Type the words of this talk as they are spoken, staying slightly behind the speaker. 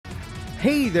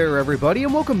Hey there everybody,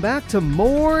 and welcome back to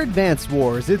more Advanced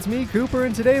Wars. It's me, Cooper,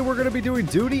 and today we're going to be doing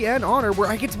Duty and Honor, where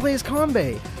I get to play as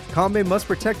Kanbei. Kanbei must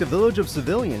protect a village of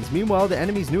civilians. Meanwhile, the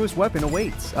enemy's newest weapon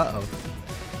awaits.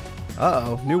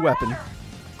 Uh-oh, new weapon.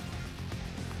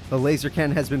 The laser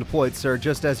cannon has been deployed, sir,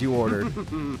 just as you ordered.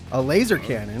 A laser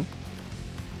cannon?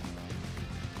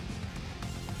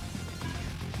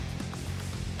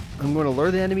 I'm going to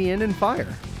lure the enemy in and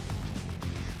fire.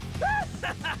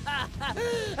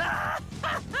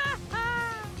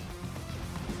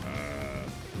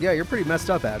 Yeah, you're pretty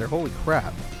messed up, Adder. Holy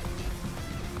crap.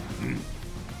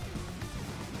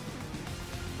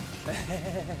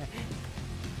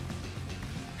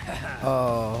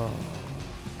 Oh.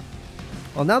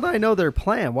 Well, now that I know their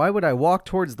plan, why would I walk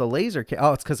towards the laser cannon?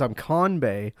 Oh, it's because I'm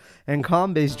Kanbei, and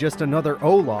Kanbei's just another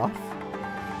Olaf.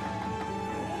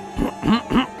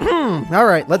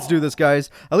 Alright, let's do this,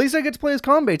 guys. At least I get to play as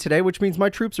Kanbei today, which means my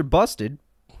troops are busted.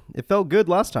 It felt good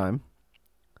last time.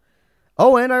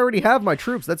 Oh, and I already have my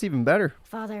troops. That's even better.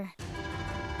 Father.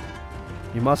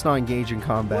 You must not engage in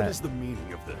combat. What is the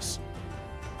meaning of this?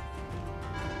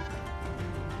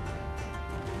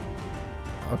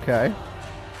 Okay.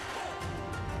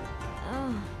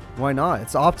 Why not?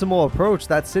 It's optimal approach.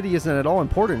 That city isn't at all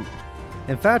important.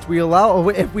 In fact, if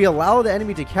we allow the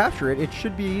enemy to capture it, it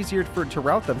should be easier to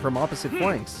rout them from opposite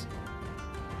flanks.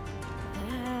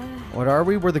 What are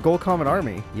we? We're the Gold Comet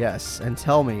Army. Yes, and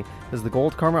tell me, does the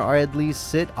Gold Comet army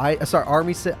sit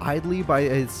idly by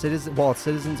its citizens while its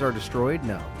citizens are destroyed?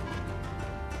 No.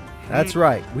 That's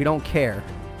right. We don't care.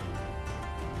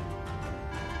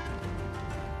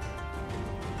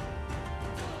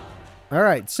 All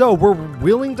right, so we're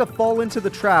willing to fall into the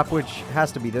trap, which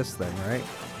has to be this thing, right?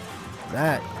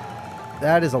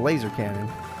 That is a laser cannon.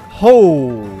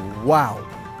 Oh, wow.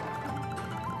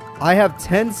 I have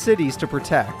 10 cities to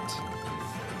protect.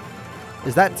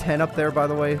 Is that 10 up there, by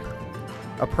the way?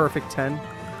 A perfect 10?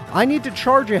 I need to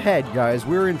charge ahead, guys.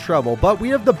 We're in trouble. But we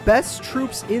have the best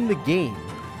troops in the game.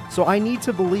 So I need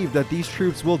to believe that these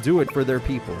troops will do it for their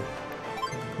people.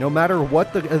 No matter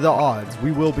what the odds,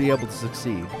 we will be able to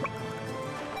succeed.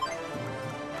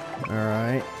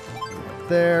 Alright.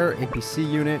 There. APC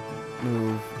unit.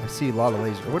 Move. I see a lot of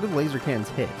laser. What do the laser cannons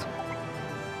hit?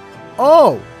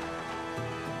 Oh!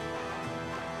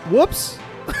 Whoops!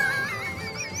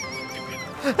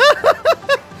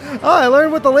 Oh, I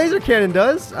learned what the laser cannon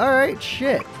does. All right,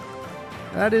 shit.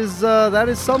 That is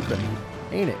something,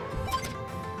 ain't it?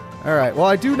 All right. Well,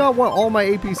 I do not want all my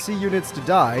APC units to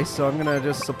die, so I'm gonna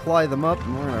just supply them up,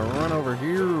 and we're gonna run over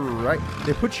here. Right.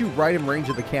 They put you right in range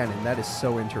of the cannon. That is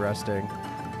so interesting.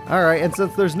 All right, and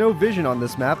since there's no vision on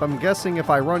this map, I'm guessing if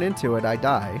I run into it, I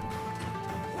die.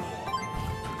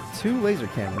 2 laser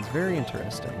cannons. Very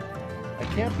interesting. I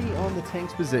can't be on the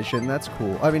tank's position. That's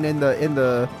cool. I mean, in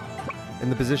the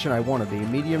position I want to be.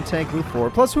 Medium tank, move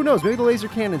forward. Plus, who knows? Maybe the laser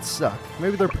cannons suck.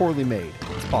 Maybe they're poorly made.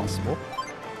 It's possible.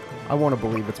 I want to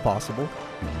believe it's possible.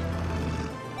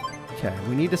 Okay,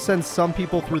 we need to send some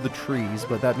people through the trees,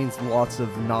 but that means lots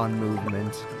of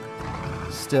non-movement.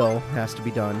 Still has to be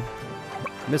done.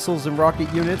 Missiles and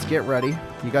rocket units, get ready.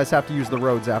 You guys have to use the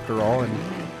roads after all, and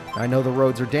I know the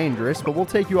roads are dangerous, but we'll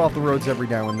take you off the roads every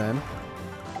now and then.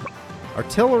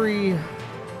 Artillery.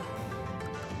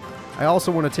 I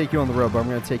also want to take you on the road, but I'm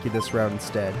going to take you this route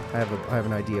instead. I have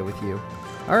an idea with you.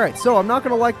 Alright, so I'm not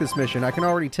going to like this mission. I can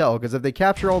already tell, because if they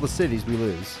capture all the cities, we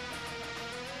lose.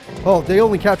 Oh, they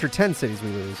only capture 10 cities, we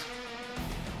lose.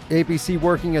 APC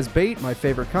working as bait, my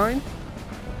favorite kind.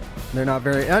 They're not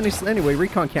very... Anyway,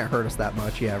 recon can't hurt us that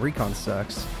much. Yeah, recon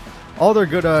sucks. All they're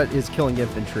good at is killing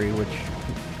infantry, which...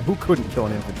 Who couldn't kill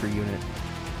an infantry unit?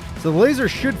 So the laser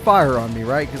should fire on me,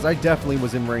 right? Because I definitely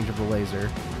was in range of the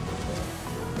laser.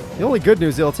 The only good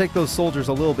news, it'll take those soldiers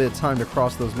a little bit of time to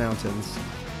cross those mountains.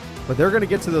 But they're going to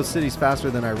get to those cities faster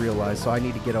than I realized, so I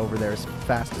need to get over there as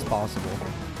fast as possible.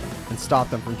 And stop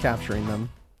them from capturing them.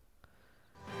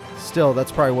 Still,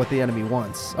 that's probably what the enemy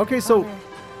wants. Okay, so...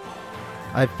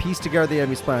 I've pieced together the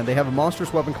enemy's plan. They have a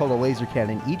monstrous weapon called a laser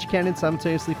cannon. Each cannon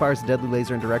simultaneously fires a deadly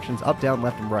laser in directions up, down,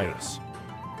 left, and right. Yes.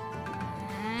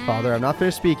 Father, I'm not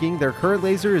finished speaking. Their current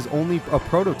laser is only a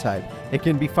prototype. It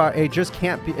can be fired. It just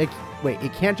can't be.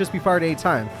 It can't just be fired at any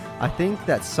time. I think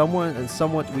that's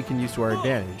somewhat we can use to our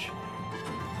advantage.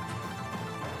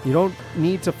 You don't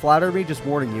need to flatter me. Just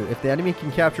warning you. If the enemy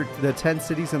can capture the 10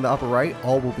 cities in the upper right,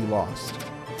 all will be lost.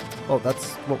 Oh,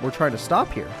 that's what we're trying to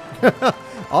stop here.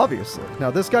 Obviously.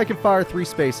 Now this guy can fire 3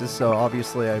 spaces, so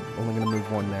obviously I'm only going to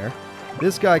move 1 there.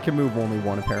 This guy can move only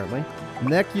 1 apparently.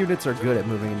 Mech units are good at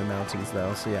moving in the mountains,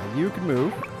 though. So yeah, you can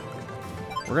move.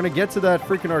 We're going to get to that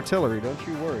freaking artillery. Don't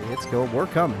you worry. It's cool. We're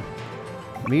coming.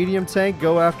 Medium tank,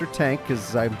 go after tank,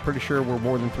 because I'm pretty sure we're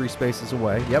more than 3 spaces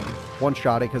away. Yep,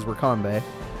 one-shot it, because we're combe.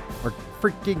 We're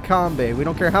freaking combe. We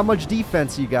don't care how much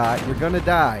defense you got, you're gonna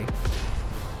die.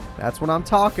 That's what I'm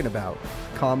talking about.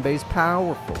 Combe's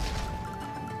powerful.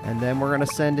 And then we're gonna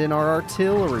send in our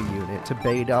artillery unit to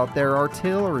bait out their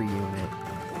artillery unit.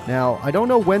 Now, I don't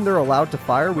know when they're allowed to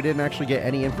fire. We didn't actually get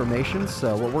any information,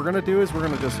 so what we're gonna do is we're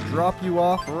gonna just drop you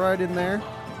off right in there.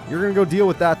 You're going to go deal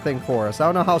with that thing for us. I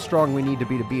don't know how strong we need to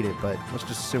beat it, but let's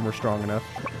just assume we're strong enough.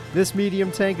 This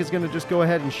medium tank is going to just go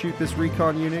ahead and shoot this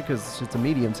recon unit, because it's a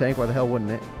medium tank. Why the hell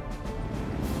wouldn't it?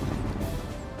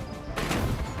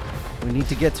 We need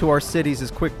to get to our cities as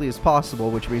quickly as possible,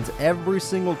 which means every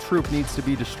single troop needs to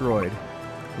be destroyed.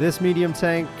 This medium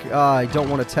tank, I don't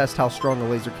want to test how strong the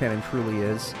laser cannon truly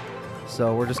is,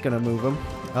 so we're just going to move him.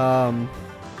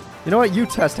 You know what? You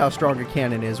test how strong a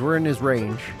cannon is. We're in his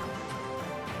range.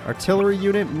 Artillery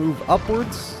unit, move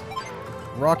upwards.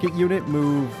 Rocket unit,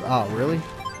 move... Oh, really?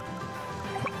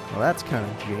 Well, that's kind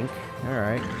of jink.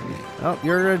 Alright. Oh,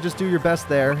 you're going to just do your best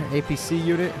there. APC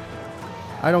unit.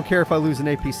 I don't care if I lose an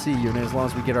APC unit as long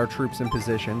as we get our troops in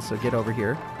position, so get over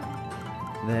here.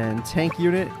 Then tank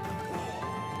unit.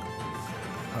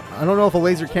 I don't know if a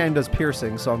laser cannon does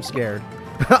piercing, so I'm scared.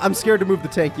 I'm scared to move the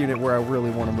tank unit where I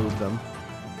really want to move them.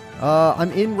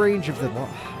 I'm in range of the... Well,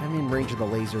 I'm in range of the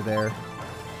laser there.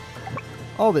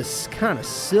 All this kind of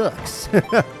sucks.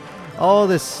 All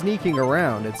this sneaking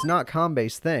around. It's not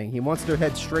combe's thing. He wants to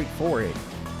head straight for it,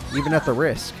 even at the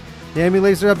risk. The enemy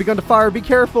lasers have begun to fire. Be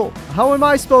careful. How am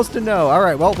I supposed to know? All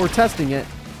right, well, we're testing it.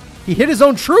 He hit his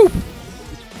own troop.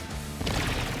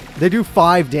 They do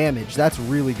 5 damage. That's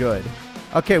really good.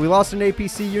 Okay, we lost an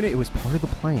APC unit. It was part of the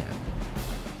plan.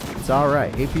 It's all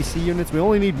right. APC units, we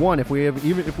only need 1. If we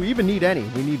even need any,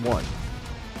 we need 1.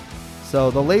 So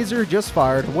the laser just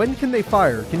fired. When can they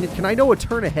fire? Can I know a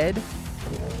turn ahead?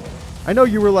 I know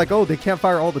you were like, oh, they can't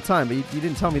fire all the time, but you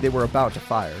didn't tell me they were about to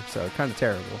fire, so kind of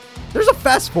terrible. There's a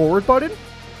fast forward button?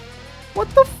 What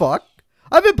the fuck?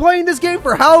 I've been playing this game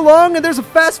for how long and there's a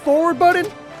fast forward button?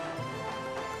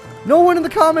 No one in the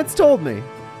comments told me.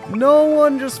 No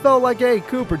one just felt like, hey,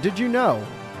 Cooper, did you know?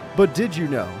 But did you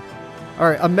know?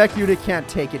 Alright, a mech unit can't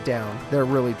take it down. They're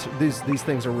really, these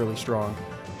things are really strong.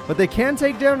 But they can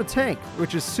take down a tank,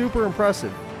 which is super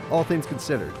impressive, all things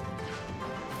considered.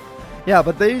 Yeah,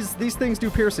 but these things do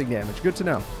piercing damage. Good to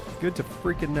know. Good to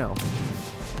freaking know.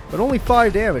 But only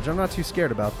 5 damage. I'm not too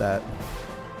scared about that.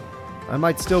 I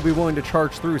might still be willing to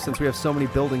charge through since we have so many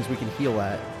buildings we can heal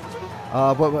at.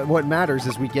 But what matters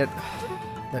is we get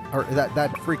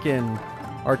that freaking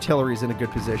artillery's in a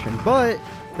good position. But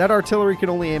that artillery can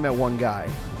only aim at one guy.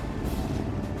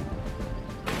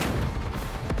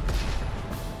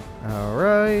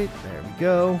 Alright, there we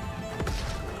go.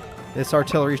 This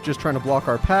artillery is just trying to block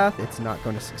our path. It's not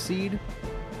going to succeed.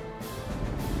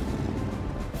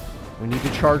 We need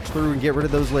to charge through and get rid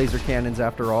of those laser cannons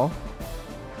after all.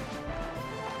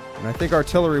 And I think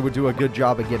artillery would do a good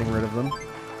job of getting rid of them.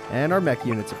 And our mech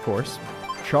units, of course.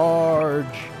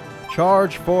 Charge!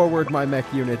 Charge forward, my mech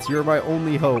units. You're my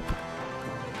only hope.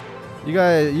 You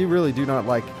guys, you really do not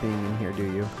like being in here,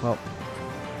 do you? Well,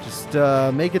 just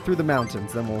make it through the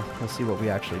mountains, then we'll see what we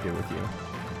actually do with you.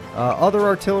 Other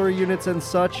artillery units and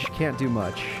such can't do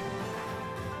much.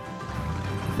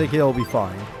 I think it'll be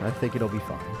fine. I think it'll be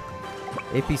fine.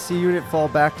 APC unit, fall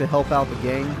back to help out the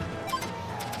gang.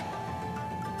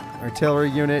 Artillery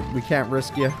unit, we can't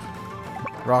risk you.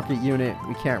 Rocket unit,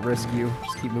 we can't risk you.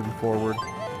 Just keep moving forward.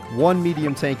 1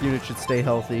 medium tank unit should stay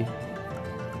healthy.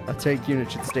 A tank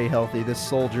unit should stay healthy. This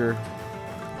soldier,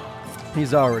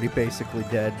 he's already basically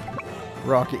dead.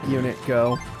 Rocket unit,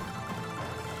 go.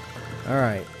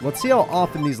 Alright, let's see how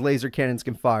often these laser cannons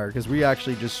can fire, because we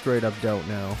actually just straight up don't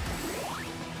know.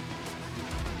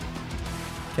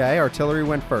 Okay, artillery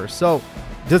went first. So,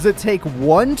 does it take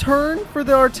 1 turn for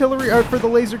the artillery, or for the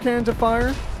laser cannon to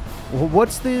fire? Well,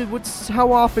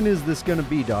 how often is this going to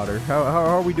be, daughter? How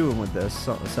are we doing with this,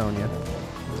 Sonia?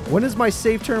 When is my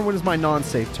safe turn? When is my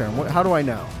non-safe turn? How do I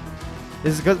know?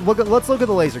 Let's look at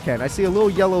the laser cannon. I see a little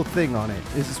yellow thing on it.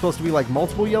 Is it supposed to be like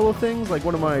multiple yellow things? Like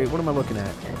what am I looking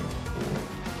at?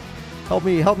 Help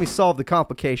me solve the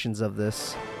complications of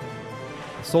this.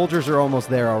 Soldiers are almost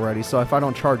there already, so if I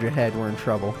don't charge ahead, we're in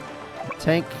trouble.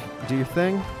 Tank, do your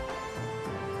thing.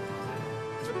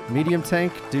 Medium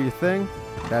tank, do your thing.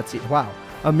 That's it. Wow.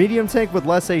 A medium tank with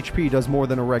less HP does more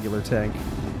than a regular tank.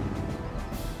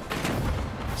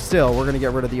 Still, we're going to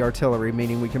get rid of the artillery,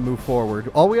 meaning we can move forward.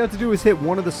 All we have to do is hit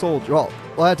one of the soldiers. Well,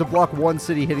 we'll have to block one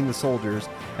city hitting the soldiers,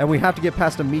 and we have to get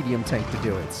past a medium tank to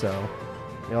do it, so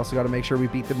we also got to make sure we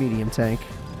beat the medium tank.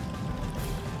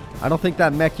 I don't think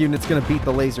that mech unit's going to beat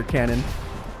the laser cannon,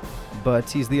 but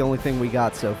he's the only thing we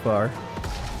got so far.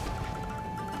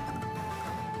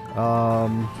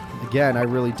 Again, I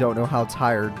really don't know how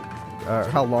tired,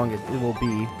 how long it will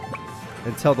be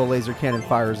until the laser cannon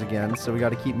fires again, so we got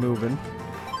to keep moving.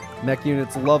 Mech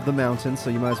units love the mountains, so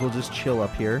you might as well just chill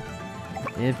up here.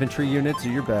 Infantry units,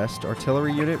 do your best.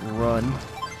 Artillery unit, run.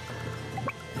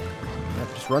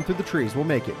 Yep, just run through the trees. We'll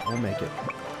make it. We'll make it.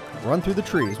 Run through the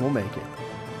trees. We'll make it.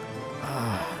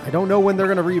 I don't know when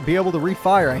they're going to be able to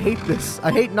refire. I hate this.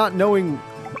 I hate not knowing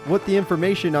what the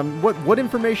information... What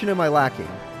information am I lacking?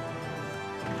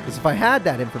 Because if I had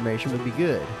that information, it would be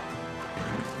good.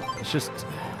 It's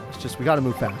just we got to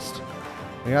move fast.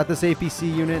 We got this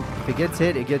APC unit. If it gets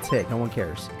hit, it gets hit. No one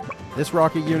cares. This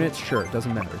rocket unit, sure, it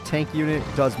doesn't matter. Tank unit,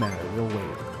 does matter. We'll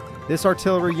wait. This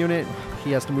artillery unit,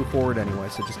 he has to move forward anyway,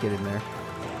 so just get in there.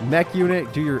 Mech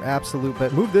unit, do your absolute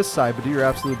best. Move this side, but do your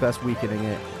absolute best weakening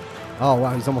it. Oh,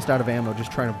 wow, he's almost out of ammo,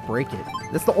 just trying to break it.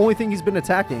 That's the only thing he's been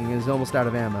attacking, is almost out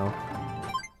of ammo.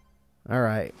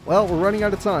 Alright, well, we're running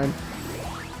out of time.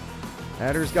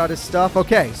 Adder's got his stuff.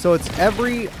 Okay, so it's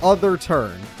every other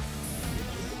turn.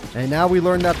 And now we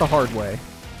learned that the hard way.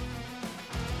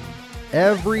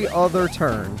 Every other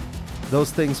turn,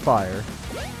 those things fire.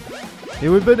 It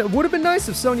would have been nice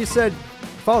if Sonya said,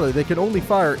 Father, they can only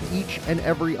fire each and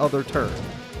every other turn.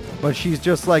 But she's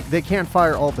just like, they can't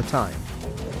fire all the time.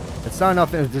 It's not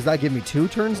enough. Does that give me 2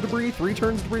 turns to breathe? 3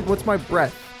 turns to breathe? What's my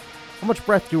breath? How much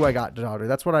breath do I got, daughter?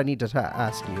 That's what I need to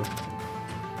ask you.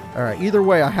 Alright, either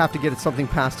way, I have to get something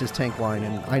past his tank line.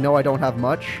 And I know I don't have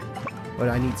much, but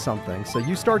I need something. So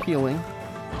you start healing.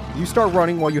 You start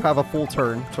running while you have a full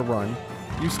turn to run.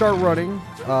 You start running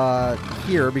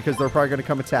here because they're probably going to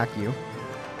come attack you.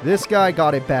 This guy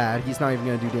got it bad. He's not even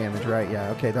going to do damage, right? Yeah,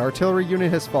 okay. The artillery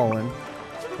unit has fallen.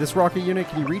 This rocket unit,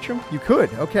 can you reach him? You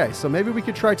could. Okay, so maybe we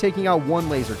could try taking out 1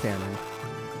 laser cannon.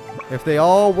 If they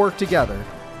all work together.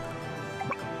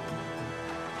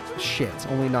 Shit,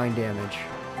 only 9 damage.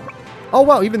 Oh,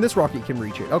 wow, even this rocket can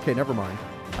reach it. Okay, never mind.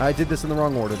 I did this in the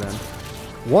wrong order then.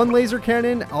 1 laser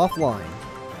cannon offline.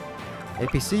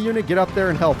 APC unit, get up there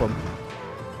and help him.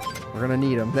 We're going to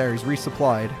need him. There, he's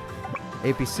resupplied.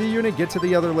 APC unit, get to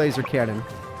the other laser cannon.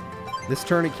 This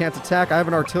turn it can't attack. I have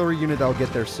an artillery unit that'll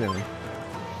get there soon.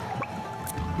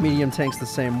 Medium tanks the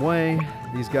same way.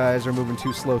 These guys are moving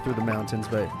too slow through the mountains,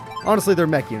 but honestly, they're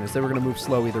mech units. They were going to move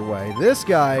slow either way. This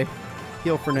guy,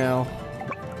 heal for now.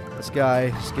 This guy,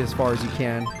 just get as far as you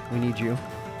can. We need you.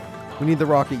 We need the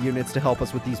rocket units to help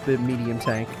us with these big medium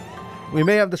tank. We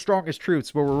may have the strongest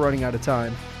troops, but we're running out of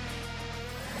time.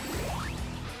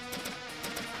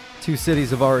 2 cities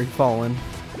have already fallen.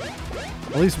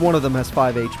 At least one of them has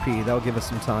 5 HP. That'll give us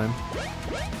some time.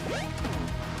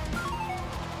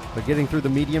 But getting through the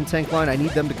medium tank line, I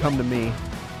need them to come to me.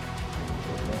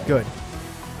 Good.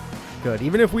 Good.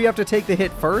 Even if we have to take the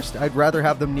hit first, I'd rather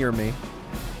have them near me.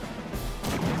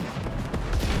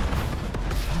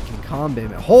 Fucking Kanbei,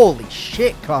 man. Holy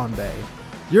shit, Kanbei.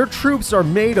 Your troops are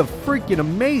made of freaking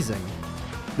amazing.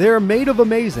 They're made of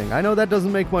amazing. I know that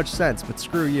doesn't make much sense, but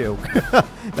screw you.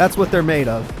 That's what they're made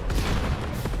of.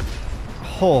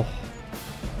 Oh.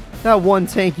 That 1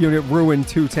 tank unit ruined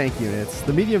 2 tank units.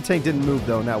 The medium tank didn't move,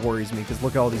 though, and that worries me, because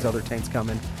look at all these other tanks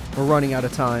coming. We're running out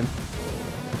of time.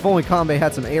 If only Kanbei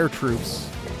had some air troops.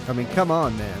 I mean, come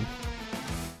on, man.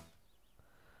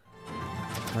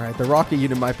 Alright, the rocket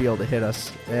unit might be able to hit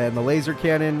us. And the laser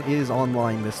cannon is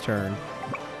online this turn,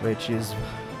 which is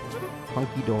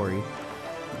hunky-dory.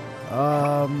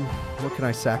 What can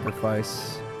I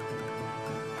sacrifice?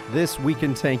 This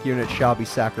weakened tank unit shall be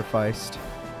sacrificed.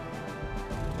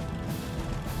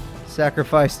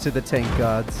 Sacrifice to the tank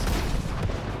gods.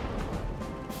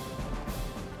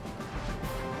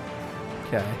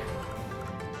 Okay.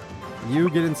 You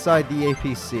get inside the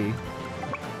APC.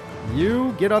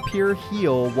 You get up here,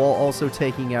 heal, while also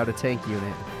taking out a tank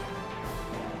unit.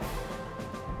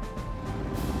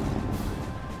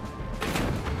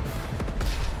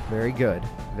 Very good.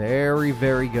 Very,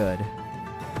 very good.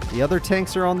 The other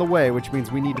tanks are on the way, which means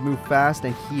we need to move fast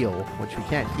and heal, which we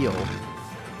can't heal,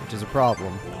 which is a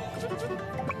problem.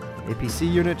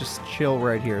 APC unit, just chill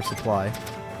right here, supply.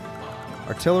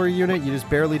 Artillery unit, you just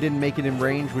barely didn't make it in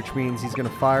range, which means he's going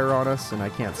to fire on us and I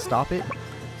can't stop it.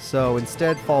 So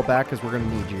instead, fall back because we're going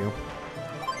to need you.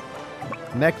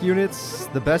 Mech units,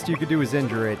 the best you could do is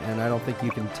injure it, and I don't think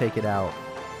you can take it out.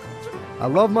 I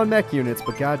love my mech units,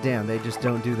 but goddamn, they just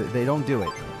don't do that. They don't do it.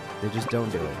 They just don't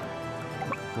do it.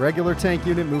 Regular tank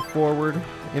unit, move forward.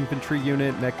 Infantry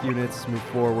unit, mech units, move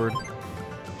forward.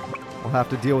 We'll have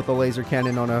to deal with the laser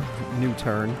cannon on a new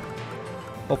turn.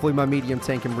 Hopefully my medium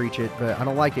tank can reach it, but I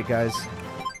don't like it, guys.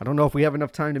 I don't know if we have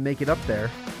enough time to make it up there.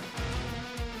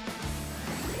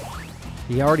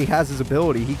 He already has his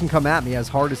ability. He can come at me as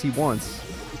hard as he wants.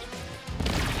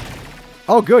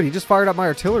 Oh, good. He just fired up my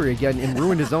artillery again and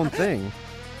ruined his own thing.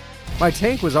 My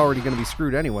tank was already going to be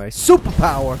screwed anyway.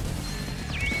 Superpower!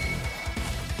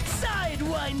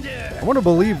 Sidewinder! I want to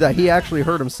believe that he actually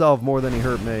hurt himself more than he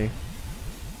hurt me.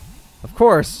 Of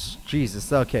course.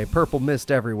 Jesus. Okay, purple mist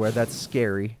everywhere. That's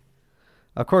scary.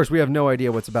 Of course, we have no idea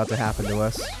what's about to happen to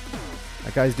us.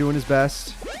 That guy's doing his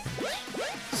best.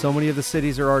 So many of the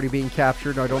cities are already being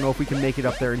captured. I don't know if we can make it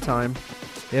up there in time.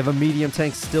 They have a medium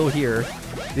tank still here.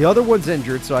 The other one's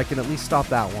injured, so I can at least stop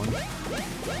that one.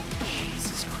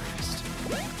 Jesus Christ.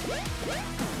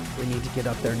 We need to get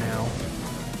up there now.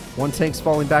 One tank's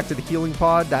falling back to the healing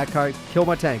pod. That guy, kill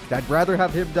my tank. I'd rather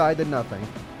have him die than nothing.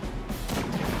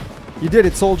 You did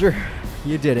it, soldier.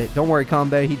 You did it. Don't worry,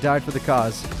 Kanbei. He died for the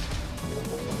cause.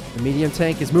 The medium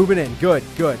tank is moving in. Good,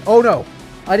 good. Oh, no.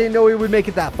 I didn't know he would make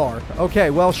it that far. Okay,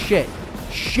 well, shit.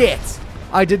 Shit.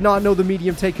 I did not know the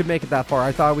medium tank could make it that far.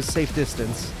 I thought it was safe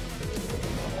distance.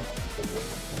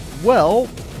 Well,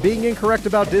 being incorrect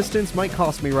about distance might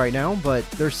cost me right now, but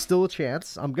there's still a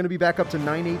chance. I'm going to be back up to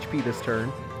 9 HP this turn.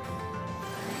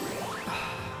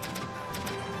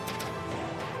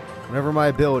 Whatever my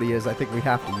ability is, I think we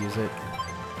have to use it.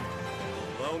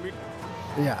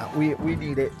 Yeah, we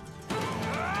need it.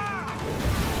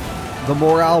 The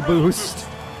morale boost.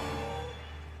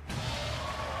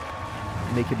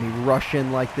 Making me rush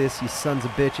in like this, you sons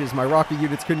of bitches. My rocket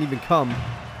units couldn't even come.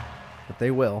 But they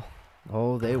will.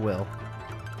 Oh, they will.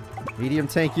 Medium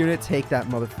tank unit, take that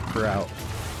motherfucker out.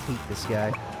 Hate this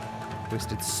guy.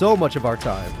 Wasted so much of our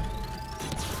time.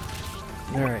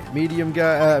 Alright, medium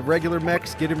guy, regular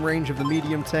mechs, get in range of the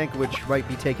medium tank, which might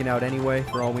be taken out anyway,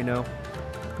 for all we know.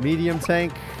 Medium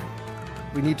tank,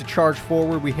 we need to charge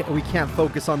forward. We can't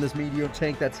focus on this medium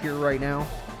tank that's here right now.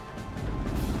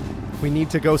 We need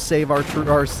to go save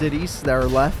our cities that are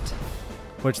left,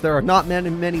 which there are not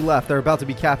many left. They're about to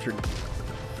be captured.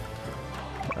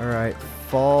 Alright,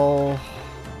 fall.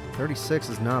 36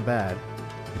 is not bad.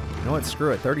 You know what?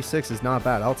 Screw it. 36 is not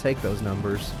bad. I'll take those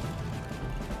numbers.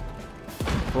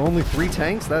 For only 3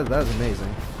 tanks? That is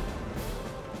amazing.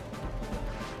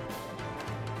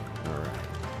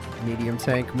 Alright. Medium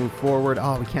tank, move forward.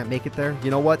 Oh, we can't make it there. You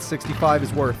know what? 65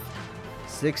 is worth.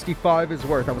 65 is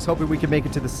worth. I was hoping we could make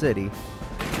it to the city.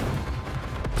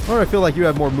 Or I feel like you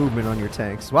have more movement on your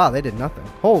tanks. Wow, they did nothing.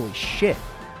 Holy shit.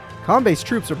 Kanbei's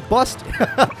troops are busted.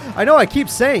 I know I keep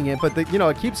saying it, but you know,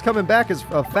 it keeps coming back as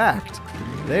a fact.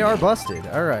 They are busted.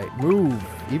 Alright, move.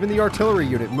 Even the artillery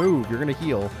unit, move. You're going to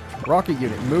heal. Rocket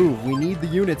unit, move. We need the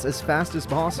units as fast as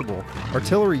possible.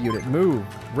 Artillery unit, move.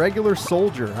 Regular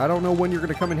soldier. I don't know when you're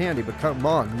going to come in handy, but come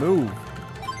on, move.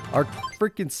 Our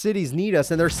freaking cities need us,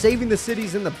 and they're saving the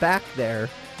cities in the back there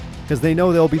because they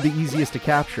know they'll be the easiest to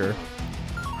capture.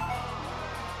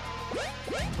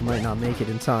 I might not make it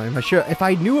in time. If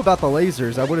I knew about the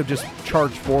lasers, I would have just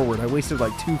charged forward. I wasted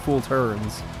like 2 full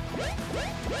turns.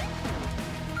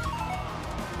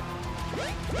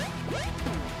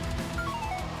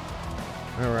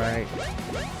 Alright.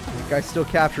 That guy's still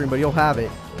capturing, but he'll have it.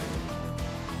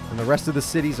 And the rest of the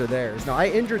cities are theirs. Now, I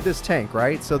injured this tank,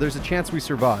 right? So there's a chance we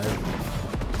survive.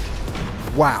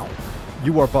 Wow.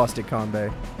 You are busted,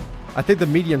 Kanbei. I think the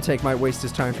medium tank might waste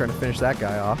his time trying to finish that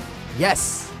guy off.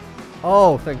 Yes!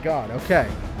 Oh, thank God. Okay.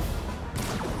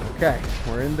 Okay.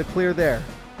 We're in the clear there.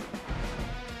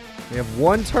 We have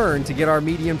 1 turn to get our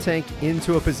medium tank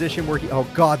into a position where he... Oh,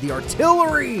 God, the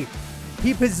artillery!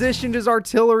 He positioned his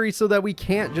artillery so that we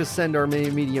can't just send our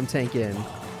medium tank in.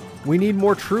 We need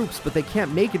more troops, but they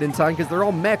can't make it in time because they're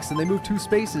all mechs and they move 2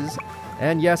 spaces.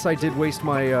 And yes, I did waste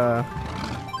my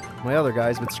my other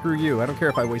guys, but screw you. I don't care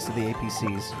if I wasted the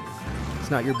APCs.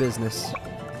 It's not your business.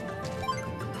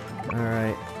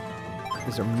 Alright.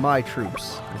 These are my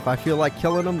troops. If I feel like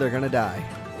killing them, they're gonna die.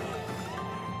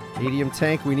 Medium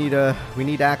tank, we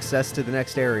need access to the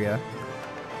next area.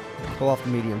 Pull off the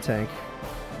medium tank.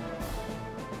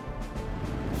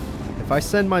 If I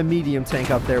send my medium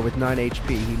tank up there with 9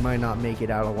 HP, he might not make it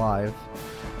out alive.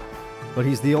 But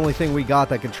he's the only thing we got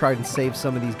that can try and save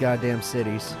some of these goddamn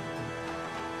cities.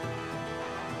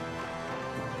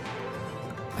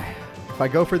 If I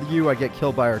go for the U, I get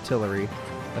killed by artillery.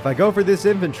 If I go for this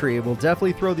infantry, it will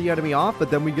definitely throw the enemy off, but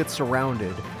then we get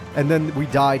surrounded. And then we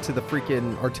die to the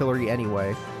freaking artillery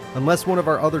anyway. Unless one of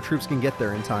our other troops can get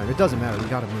there in time. It doesn't matter, we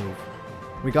gotta move.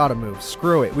 We gotta move.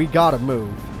 Screw it, we gotta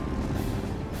move.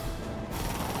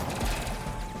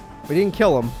 We didn't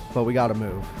kill him, but we gotta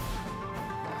move.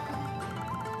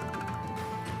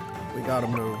 We gotta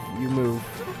move. You move.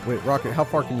 Wait, Rocket, how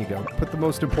far can you go? Put the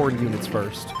most important units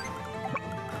first.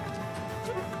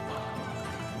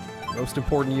 Most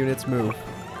important units move.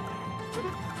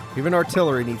 Even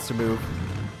artillery needs to move.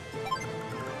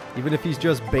 Even if he's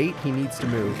just bait, he needs to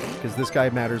move. Because this guy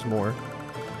matters more.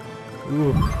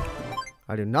 Ooh.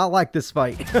 I do not like this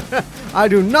fight. I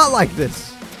do not like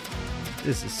this.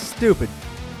 This is stupid.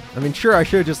 I mean, sure, I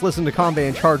should have just listened to Kanbei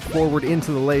and charged forward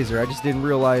into the laser. I just didn't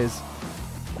realize...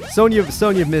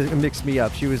 Sonya mixed me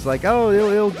up. She was like, oh,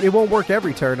 it won't work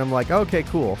every turn. I'm like, okay,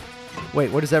 cool.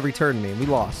 Wait, what does every turn mean? We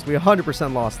lost. We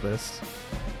 100% lost this.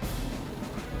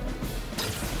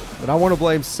 But I want to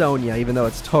blame Sonya, even though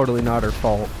it's totally not her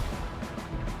fault.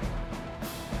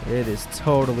 It is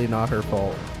totally not her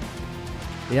fault.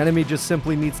 The enemy just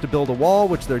simply needs to build a wall,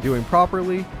 which they're doing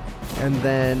properly. And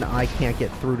then I can't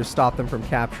get through to stop them from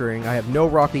capturing. I have no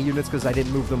rocket units because I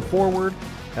didn't move them forward.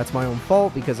 That's my own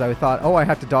fault because I thought, oh, I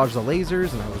have to dodge the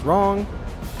lasers, and I was wrong.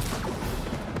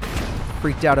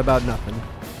 Freaked out about nothing.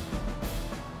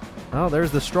 Oh,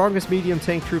 there's the strongest medium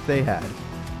tank troop they had.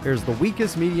 There's the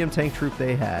weakest medium tank troop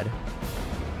they had.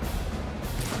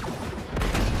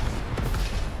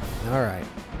 Alright.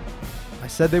 I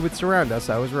said they would surround us.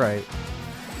 I was right.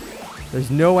 There's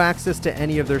no access to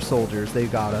any of their soldiers. They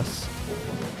got us.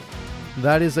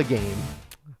 That is a game.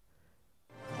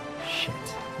 Shit.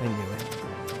 I knew it.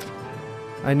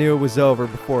 I knew it was over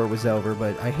before it was over,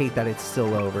 but I hate that it's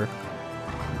still over.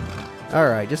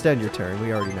 Alright, just end your turn.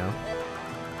 We already know.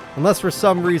 Unless for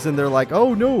some reason they're like,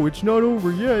 oh no, it's not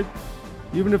over yet.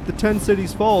 Even if the 10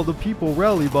 cities fall, the people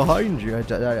rally behind you. I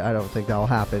don't think that'll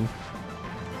happen.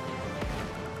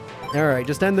 Alright,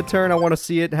 just end the turn. I want to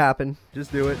see it happen.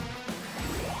 Just do it.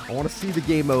 I want to see the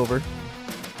game over.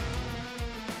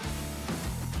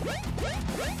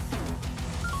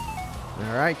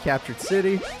 Alright, captured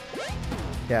city.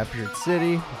 Captured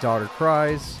city. Daughter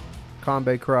cries.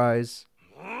 Kanbei cries.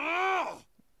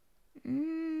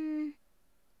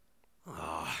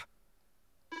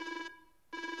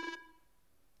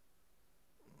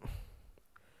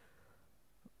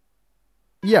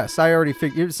 Yes, I already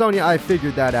figured. Sonya, I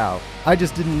figured that out. I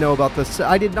just didn't know about this.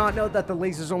 I did not know that the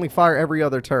lasers only fire every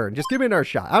other turn. Just give me another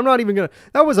shot. I'm not even gonna...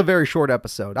 That was a very short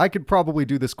episode. I could probably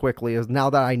do this quickly now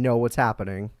that I know what's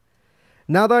happening.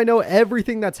 Now that I know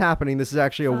everything that's happening, this is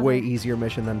actually a way easier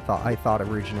mission than I thought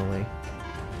originally.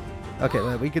 Okay,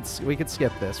 we could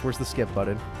skip this. Where's the skip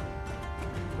button?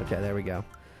 Okay, there we go.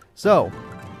 So,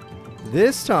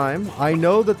 this time, I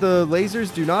know that the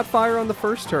lasers do not fire on the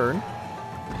first turn.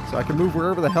 So I can move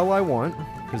wherever the hell I want,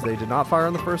 because they did not fire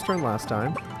on the first turn last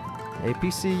time.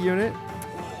 APC unit.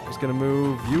 Just going to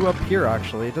move you up here,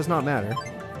 actually. It does not matter.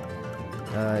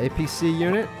 APC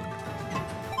unit.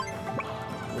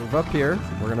 Move up here.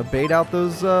 We're going to bait out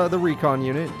those the recon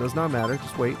unit. Does not matter.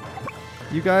 Just wait.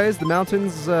 You guys, the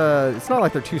mountains, it's not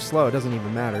like they're too slow. It doesn't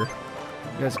even matter.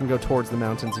 You guys can go towards the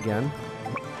mountains again.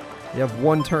 You have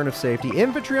one turn of safety.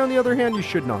 Infantry, on the other hand, you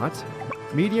should not.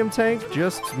 Medium tank,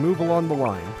 just move along the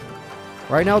line.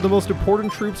 Right now, the most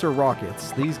important troops are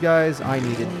rockets. These guys I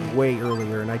needed way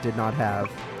earlier, and I did not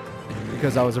have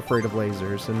because I was afraid of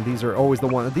lasers. And these are always the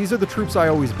ones. These are the troops I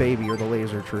always baby, are the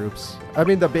laser troops. I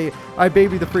mean, I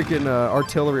baby the freaking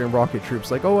artillery and rocket troops.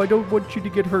 Like, oh, I don't want you to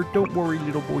get hurt. Don't worry,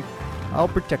 little boy. I'll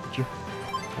protect you.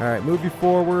 All right, move you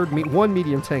forward. One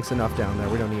medium tank's enough down there.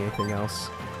 We don't need anything else.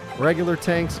 Regular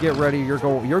tanks, get ready.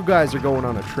 Your guys are going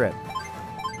on a trip.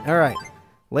 All right.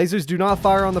 Lasers do not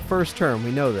fire on the first turn.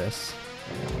 We know this.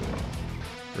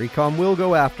 Recon will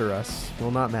go after us. Will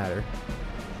not matter.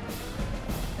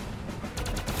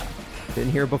 Been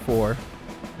here before.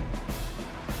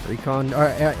 Recon...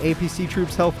 APC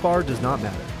troops health bar does not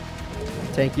matter.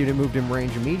 Tank unit moved in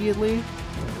range immediately.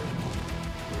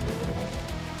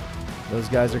 Those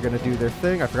guys are going to do their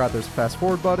thing. I forgot there's a fast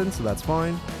forward button, so that's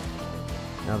fine.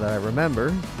 Now that I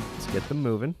remember, let's get them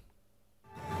moving.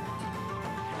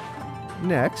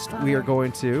 Next, we are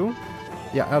going to...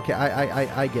 Yeah, okay,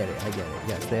 I get it, I get it.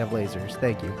 Yes, they have lasers.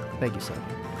 Thank you. Thank you, Sonya.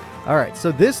 Alright,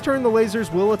 so this turn the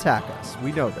lasers will attack us.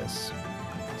 We know this.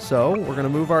 So, we're going to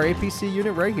move our APC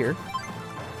unit right here.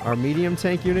 Our medium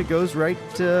tank unit goes right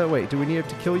to... Wait, do we need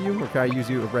to kill you, or can I use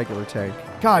you a regular tank?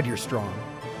 God, you're strong.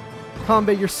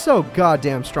 Kanbei, you're so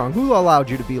goddamn strong. Who allowed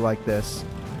you to be like this?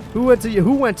 Who went to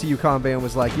you, Kanbei, and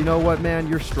was like, you know what, man,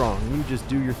 you're strong. You just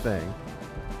do your thing.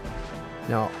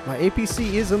 Now, my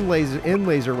APC is in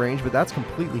laser range, but that's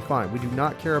completely fine. We do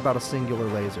not care about a singular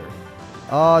laser.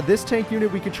 This tank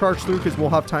unit we can charge through because we'll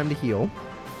have time to heal.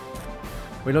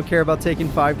 We don't care about taking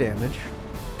 5 damage.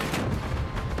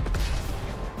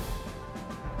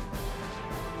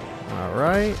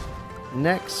 Alright.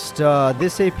 Next,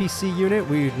 this APC unit.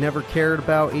 We've never cared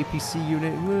about APC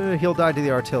unit. He'll die to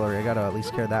the artillery. I gotta at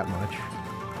least care that much.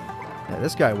 Yeah,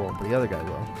 this guy won't, but the other guy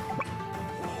will.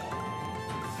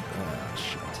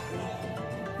 Shit.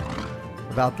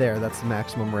 About there. That's the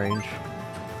maximum range.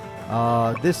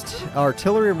 This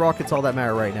artillery and rockets all that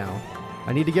matter right now.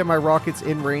 I need to get my rockets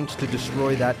in range to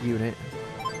destroy that unit.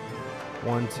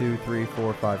 1, 2, 3,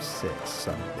 4, 5, 6.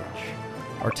 Son of a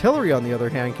bitch. Artillery, on the other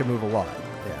hand, can move a lot.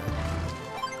 Yeah.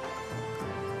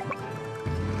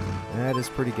 That is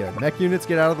pretty good. Mech units,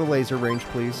 get out of the laser range,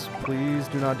 please. Please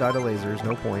do not die to lasers.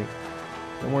 No point.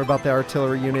 Don't worry about the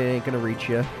artillery unit. It ain't going to reach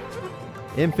you.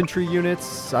 Infantry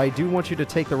units, I do want you to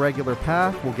take the regular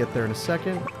path. We'll get there in a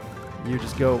second. You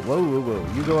just go, whoa, whoa,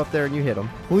 whoa. You go up there and you hit them.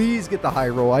 Please get the high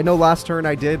roll. I know last turn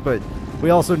I did, but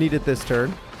we also needed this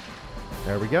turn.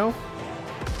 There we go.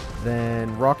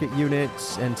 Then rocket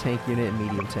units and tank unit and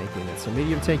medium tank unit. So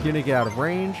medium tank unit, get out of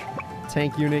range.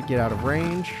 Tank unit, get out of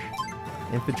range.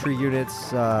 Infantry units,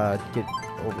 get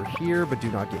over here, but do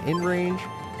not get in range.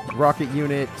 Rocket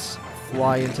units,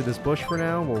 fly into this bush for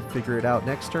now. We'll figure it out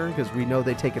next turn because we know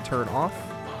they take a turn off.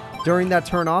 During that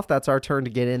turn off, that's our turn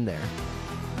to get in there.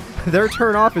 Their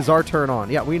turn off is our turn on.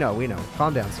 Yeah, we know, we know.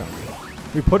 Calm down, Sonny.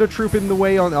 We put a troop in the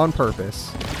way on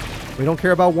purpose. We don't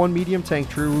care about one medium tank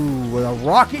troop. Ooh, a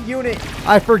rocket unit!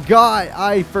 I forgot!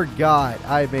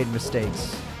 I made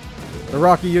mistakes. The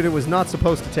rocket unit was not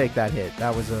supposed to take that hit.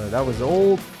 That was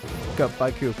old fuck up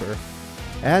by Cooper.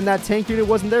 And that tank unit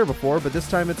wasn't there before, but this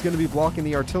time it's going to be blocking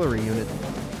the artillery unit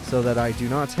so that I do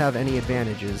not have any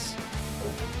advantages.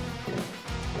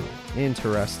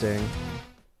 Interesting.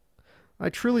 I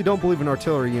truly don't believe an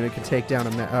artillery unit can take down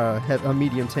a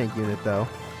medium tank unit, though.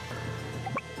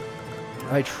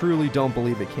 I truly don't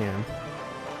believe it can.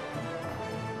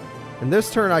 And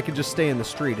this turn, I could just stay in the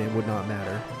street and it would not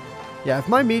matter. Yeah, if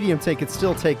my medium tank could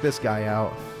still take this guy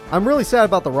out. I'm really sad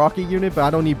about the rocket unit, but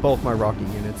I don't need both my rocket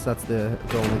units. That's the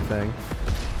only thing.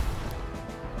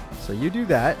 So you do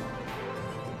that.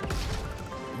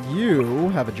 You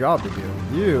have a job to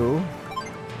do. You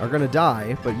are going to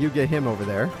die, but you get him over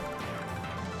there.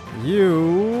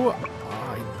 You,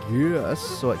 I guess.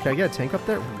 So can I get a tank up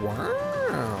there?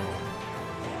 Wow.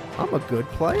 I'm a good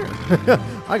player.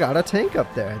 I got a tank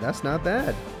up there. That's not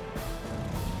bad.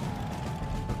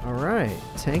 Alright,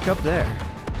 tank up there.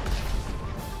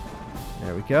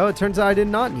 There we go. It turns out I did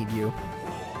not need you.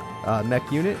 Mech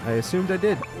unit, I assumed I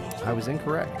did. I was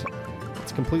incorrect.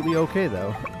 It's completely okay,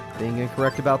 though. Being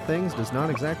incorrect about things does not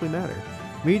exactly matter.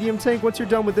 Medium tank, once you're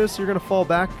done with this, you're going to fall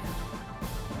back.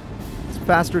 It's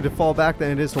faster to fall back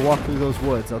than it is to walk through those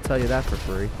woods. I'll tell you that for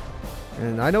free.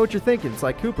 And I know what you're thinking. It's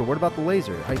like, Cooper, what about the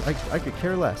laser? I could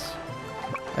care less.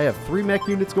 I have 3 mech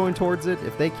units going towards it.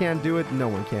 If they can't do it, no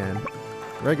one can.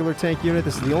 Regular tank unit,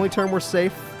 this is the only turn we're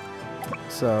safe.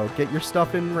 So get your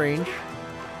stuff in range.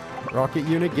 Rocket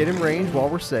unit, get in range while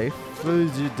we're safe.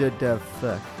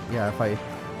 Yeah, if I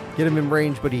get him in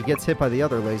range but he gets hit by the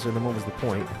other laser, then what was the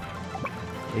point?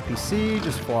 APC,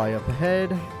 just fly up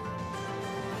ahead.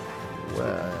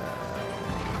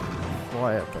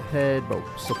 Fly up ahead, but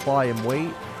supply him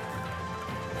weight.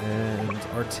 And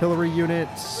artillery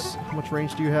units, how much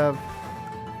range do you have?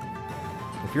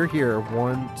 If you're here,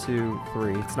 1, 2,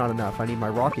 3, it's not enough. I need my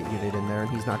rocket unit in there, and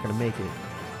he's not going to make it.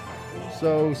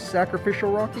 So,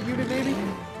 sacrificial rocket unit, maybe?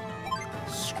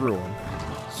 Screw them.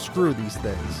 Screw these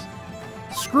things.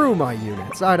 Screw my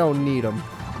units. I don't need them.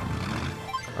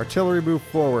 Artillery, move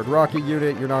forward. Rocket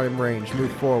unit, you're not in range.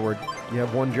 Move forward. You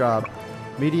have one job.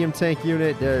 Medium tank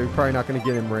unit, you're probably not going to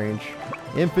get in range.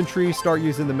 Infantry, start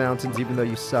using the mountains, even though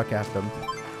you suck at them.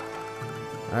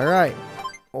 Alright.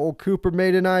 Old Cooper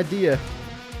made an idea.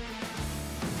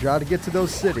 Try to get to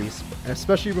those cities,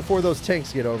 especially before those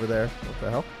tanks get over there. What the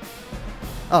hell?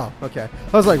 Oh, okay.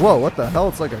 I was like, whoa, what the hell?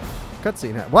 It's like a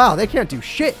cutscene. Wow, they can't do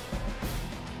shit.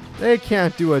 They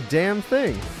can't do a damn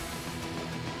thing.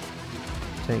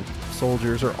 Tank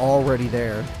soldiers are already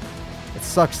there. It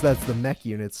sucks that's the mech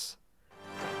units.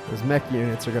 Those mech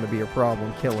units are going to be a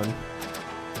problem killing.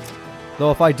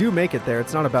 Though if I do make it there,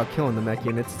 it's not about killing the mech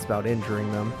units, it's about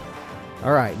injuring them.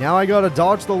 Alright, now I gotta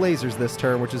dodge the lasers this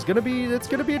turn, which is gonna be, it's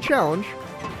gonna be a challenge.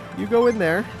 You go in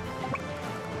there.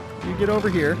 You get over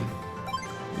here.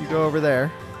 You go over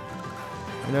there.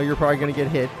 I know you're probably gonna get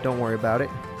hit, don't worry about it.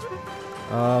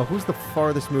 Who's the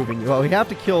farthest moving? Well, we have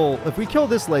to kill, if we kill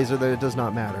this laser, then it does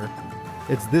not matter.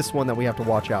 It's this one that we have to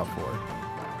watch out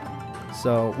for.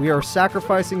 So, we are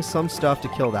sacrificing some stuff to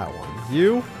kill that one.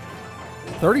 You?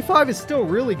 35 is still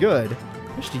really good.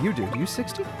 How much do you do? Do you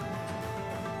 60?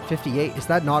 58? Is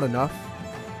that not enough?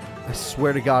 I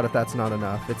swear to God if that's not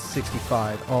enough. It's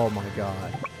 65. Oh my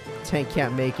God. Tank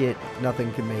can't make it.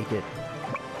 Nothing can make it.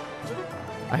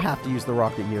 I have to use the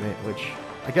rocket unit, which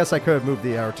I guess I could have moved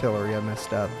the artillery. I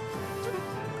messed up.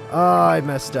 I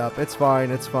messed up. It's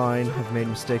fine. It's fine. I've made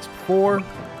mistakes before.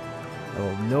 I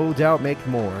will no doubt make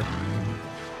more.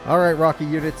 Alright, rocket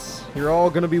units. You're all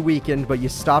going to be weakened, but you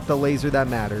stopped a laser that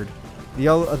mattered. The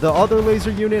other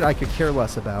laser unit I could care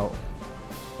less about.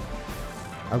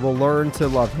 I will learn to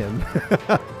love him.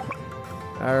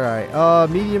 Alright.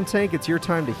 Medium tank, it's your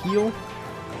time to heal.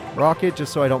 Rocket,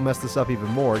 just so I don't mess this up even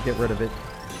more. Get rid of it.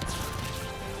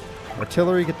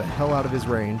 Artillery, get the hell out of his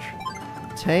range.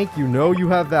 Tank, you know you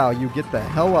have value. Get the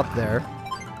hell up there.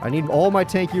 I need all my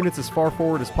tank units as far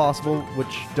forward as possible,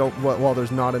 which don't, well,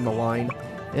 there's not in the line.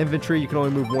 Infantry, you can only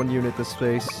move one unit this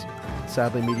space.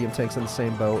 Sadly, medium tank's in the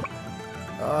same boat.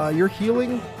 You're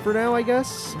healing for now, I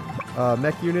guess.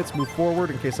 Mech units, move forward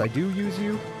in case I do use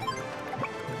you.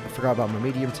 I forgot about my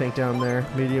medium tank down there.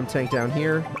 Medium tank down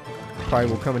here. Probably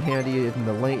will come in handy in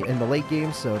the late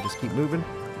game, so just keep moving.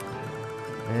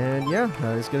 And yeah,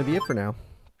 that is going to be it for now.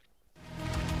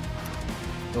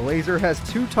 The laser has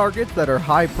 2 targets that are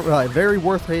very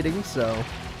worth hitting, so...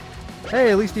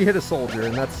 Hey, at least he hit a soldier,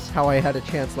 and that's how I had a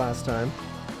chance last time.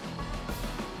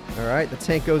 Alright, the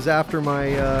tank goes after my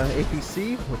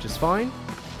APC, which is fine.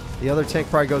 The other tank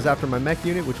probably goes after my mech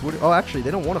unit, which would... Oh, actually,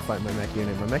 they don't want to fight my mech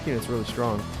unit. My mech unit's really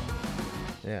strong.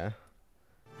 Yeah.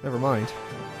 Never mind.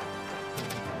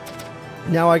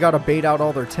 Now I gotta bait out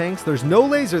all their tanks. There's no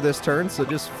laser this turn, so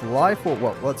just fly forward.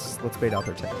 Well, let's bait out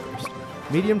their tank first.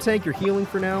 Medium tank, you're healing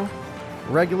for now.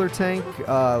 Regular tank,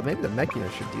 maybe the mech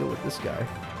unit should deal with this guy.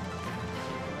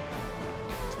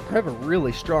 I have a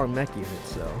really strong mech unit,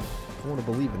 so I want to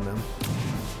believe in them.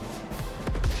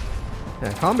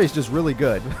 Yeah, Kambe's just really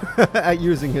good at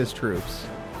using his troops.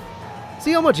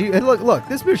 See how much... Look,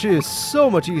 this mission is so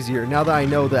much easier now that I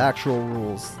know the actual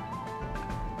rules.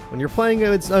 When you're playing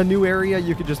a new area,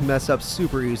 you can just mess up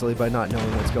super easily by not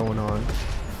knowing what's going on.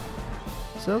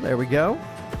 So, there we go.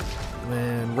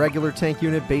 And regular tank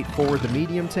unit, bait forward the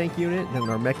medium tank unit, then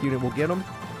our mech unit will get them.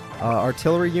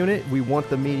 Artillery unit, we want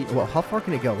the medium... Well, how far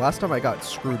can it go? Last time I got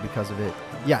screwed because of it.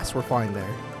 Yes, we're fine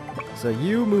there. So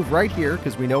you move right here,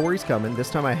 because we know where he's coming. This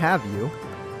time I have you.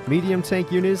 Medium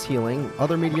tank unit is healing.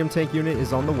 Other medium tank unit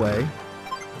is on the way.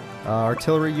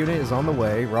 Artillery unit is on the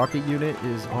way. Rocket unit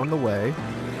is on the way.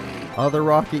 Other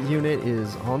rocket unit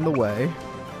is on the way.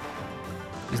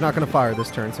 He's not going to fire this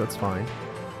turn, so it's fine.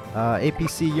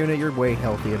 APC unit, you're way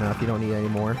healthy enough. You don't need any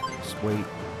more. Just wait.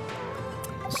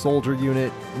 Soldier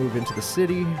unit, move into the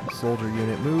city. Soldier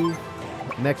unit, move.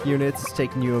 Mech units,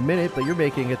 taking you a minute, but you're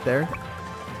making it there.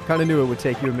 Kind of knew it would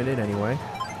take you a minute anyway.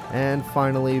 And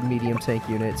finally, medium tank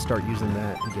unit, start using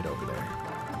that and get over there.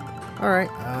 Alright,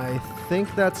 I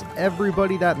think that's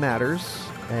everybody that matters,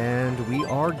 and we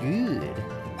are good.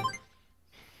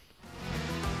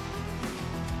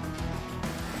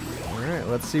 Alright,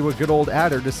 let's see what good old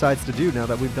Adder decides to do now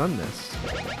that we've done this.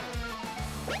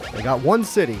 They got one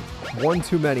city. One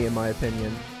too many, in my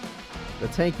opinion. The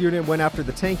tank unit went after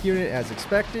the tank unit as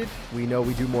expected. We know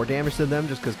we do more damage than them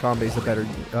just because Kambe's a better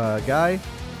guy.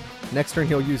 Next turn,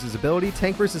 he'll use his ability.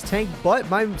 Tank versus tank, but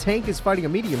my tank is fighting a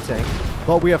medium tank.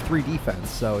 But we have 3 defense,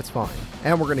 so it's fine.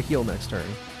 And we're going to heal next turn.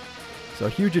 So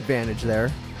huge advantage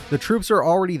there. The troops are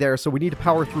already there, so we need to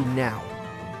power through now.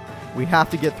 We have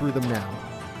to get through them now.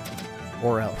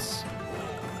 Or else.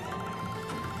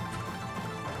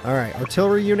 Alright,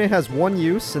 artillery unit has 1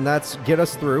 use, and that's get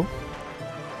us through.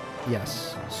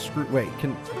 Yes. Wait,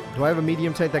 do I have a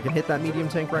medium tank that can hit that medium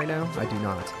tank right now? I do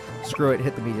not. Screw it,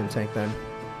 hit the medium tank then.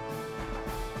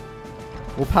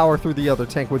 We'll power through the other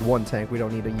tank with 1 tank. We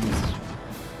don't need to use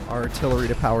our artillery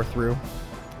to power through.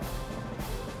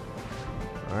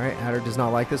 Alright, Adder does not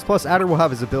like this. Plus, Adder will have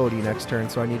his ability next turn,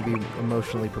 so I need to be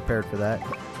emotionally prepared for that.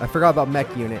 I forgot about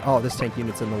mech unit. Oh, this tank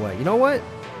unit's in the way. You know what?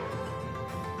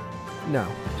 No,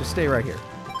 just stay right here.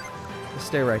 Just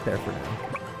stay right there for now.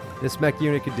 This mech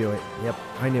unit could do it. Yep,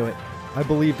 I knew it. I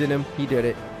believed in him. He did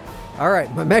it.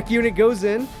 Alright, my mech unit goes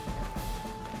in.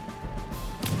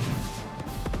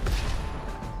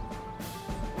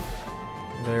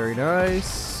 Very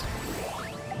nice.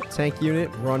 Tank unit,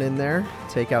 run in there.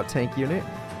 Take out tank unit.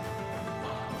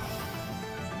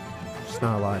 Just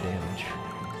not a lot of damage.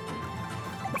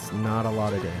 It's not a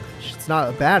lot of damage. It's not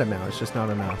a bad amount, it's just not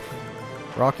enough.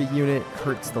 Rocket unit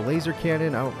hurts the laser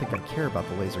cannon. I don't think I care about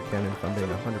the laser cannon if I'm being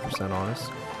 100% honest.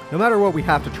 No matter what, we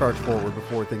have to charge forward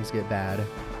before things get bad.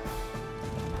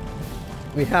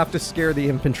 We have to scare the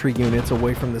infantry units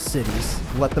away from the cities.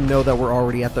 Let them know that we're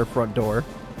already at their front door.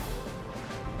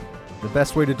 The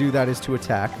best way to do that is to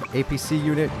attack. APC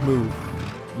unit, move.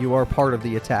 You are part of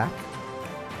the attack.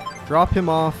 Drop him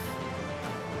off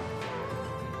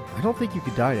I don't think you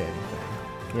could die to anything.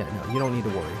 Yeah, no, you don't need to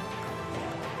worry.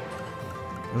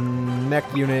 Mech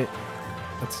unit.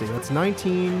 Let's see, that's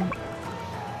 19.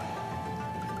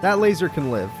 That laser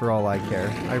can live for all I care.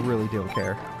 I really don't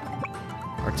care.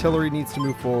 Artillery needs to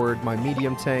move forward. My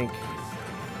medium tank,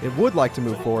 it would like to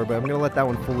move forward, but I'm going to let that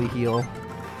one fully heal.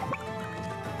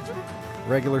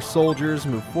 Regular soldiers,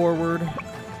 move forward.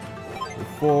 Move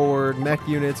forward. Mech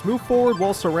units, move forward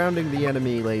while surrounding the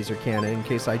enemy laser cannon in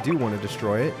case I do want to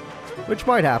destroy it. Which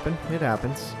might happen. It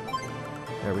happens.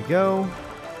 There we go.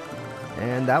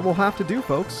 And that will have to do,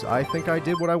 folks. I think I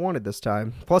did what I wanted this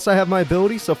time. Plus, I have my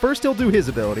ability, so first he'll do his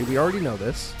ability. We already know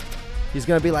this. He's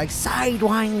going to be like,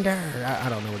 Sidewinder! I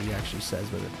don't know what he actually says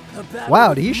with it.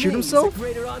 Wow, did he shoot himself?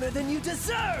 Greater honor than you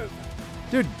deserve.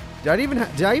 Dude, did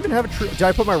I even have a troop? Did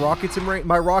I put my rockets in range?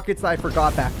 My rockets I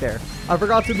forgot back there. I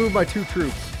forgot to move my 2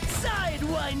 troops.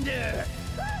 Sidewinder!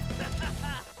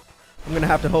 I'm going to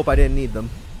have to hope I didn't need them.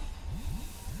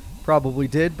 Probably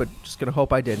did, but just gonna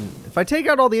hope I didn't. If I take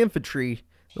out all the infantry,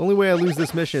 the only way I lose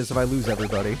this mission is if I lose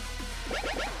everybody.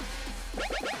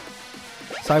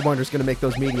 Sidewinder's gonna make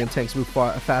those medium tanks move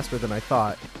faster than I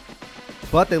thought.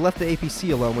 But they left the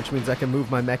APC alone, which means I can move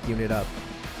my mech unit up.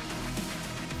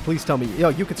 Please tell me, yo,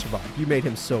 you can survive. You made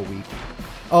him so weak.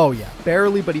 Oh yeah,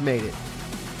 barely, but he made it.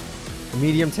 The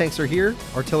medium tanks are here.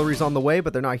 Artillery's on the way,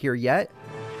 but they're not here yet.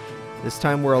 This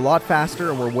time we're a lot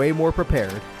faster and we're way more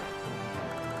prepared.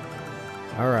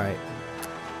 Alright.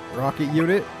 Rocket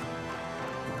unit.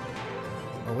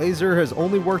 The laser has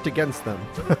only worked against them.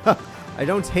 I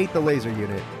don't hate the laser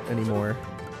unit anymore.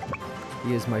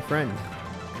 He is my friend.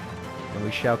 And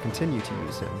we shall continue to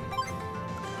use him.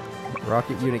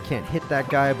 Rocket unit can't hit that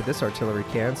guy, but this artillery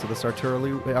can, so this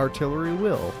artillery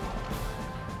will.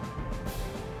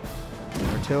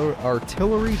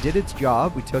 Artillery did its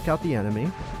job. We took out the enemy.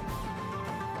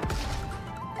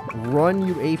 Run,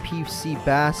 you APC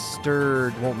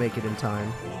bastard. Won't make it in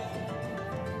time.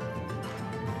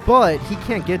 But he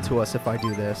can't get to us if I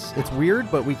do this. It's weird,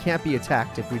 but we can't be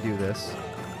attacked if we do this.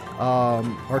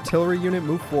 Artillery unit,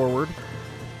 move forward.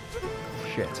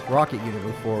 Shit. Rocket unit,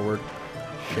 move forward.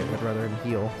 Shit, I'd rather him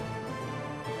heal.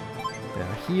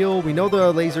 Yeah, heal. We know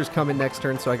the lasers come in next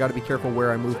turn, so I gotta be careful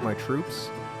where I move my troops.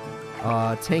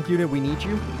 Tank unit, we need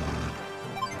you.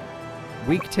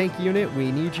 Weak tank unit,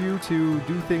 we need you to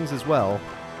do things as well.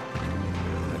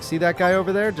 See that guy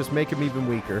over there? Just make him even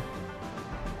weaker.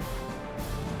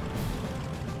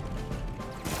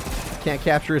 Can't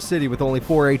capture a city with only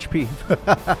 4 HP.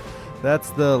 That's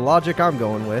the logic I'm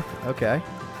going with. Okay.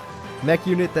 Mech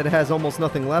unit that has almost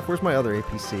nothing left. Where's my other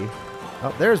APC?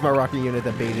 Oh, there's my rocket unit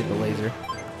that baited the laser.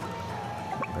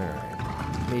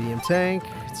 Alright. Medium tank.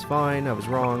 It's fine. I was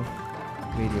wrong.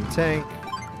 Medium tank.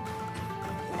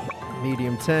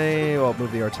 Medium tank. Oh, I'll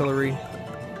move the artillery.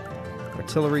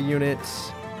 Artillery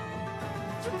units.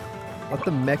 Let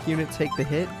the mech unit take the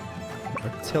hit.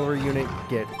 Artillery unit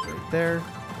get right there.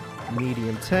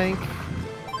 Medium tank.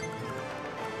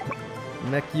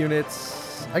 Mech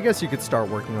units. I guess you could start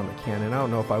working on the cannon. I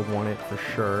don't know if I want it for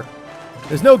sure.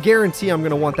 There's no guarantee I'm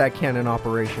going to want that cannon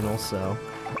operational, so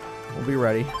we'll be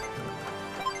ready.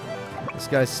 This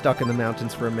guy's stuck in the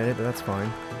mountains for a minute, but that's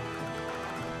fine.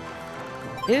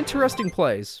 Interesting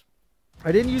plays.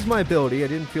 I didn't use my ability. I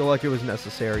didn't feel like it was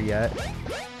necessary yet.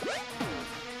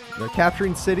 They're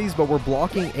capturing cities, but we're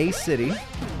blocking a city.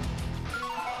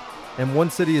 And one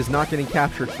city is not getting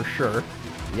captured for sure.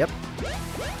 Yep.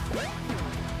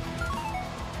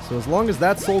 So as long as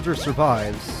that soldier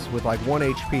survives with like 1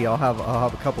 HP, I'll have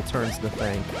a couple turns to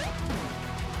thank.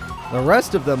 The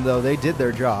rest of them, though, they did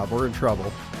their job. We're in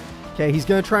trouble. Okay, he's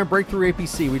going to try and break through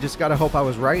APC. We just got to hope I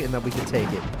was right and that we can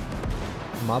take it.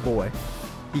 My boy.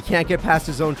 He can't get past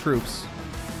his own troops.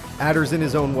 Adder's in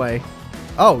his own way.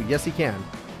 Oh, yes he can.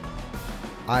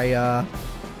 I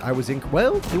was in...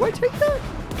 Well, do I take that?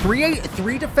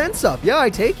 3 defense up. Yeah, I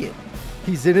take it.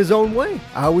 He's in his own way.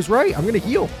 I was right. I'm going to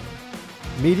heal.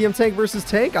 Medium tank versus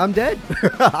tank. I'm dead.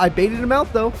 I baited him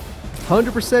out, though.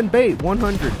 100% bait.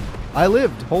 100. I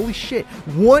lived. Holy shit.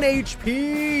 1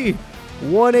 HP.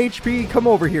 1 HP. Come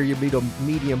over here, you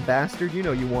medium bastard. You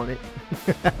know you want it.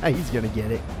 He's going to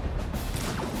get it.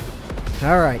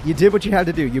 Alright, you did what you had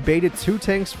to do. You baited 2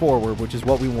 tanks forward, which is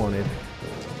what we wanted.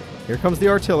 Here comes the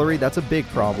artillery. That's a big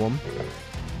problem.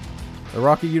 The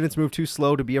rocket units move too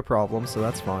slow to be a problem, so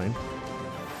that's fine.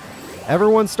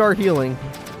 Everyone start healing.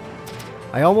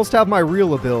 I almost have my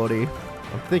real ability.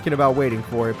 I'm thinking about waiting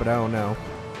for it, but I don't know.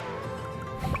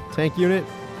 Tank unit.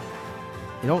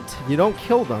 You don't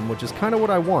kill them, which is kind of what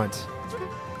I want.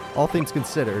 All things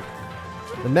considered.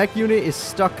 The mech unit is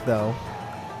stuck, though.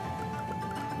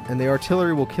 And the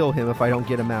artillery will kill him if I don't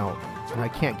get him out. I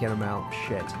can't get him out.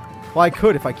 Shit. Well, I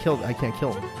could if I killed... I can't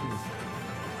kill him.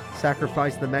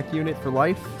 Sacrifice the mech unit for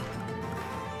life.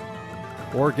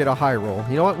 Or get a high roll.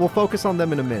 You know what? We'll focus on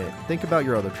them in a minute. Think about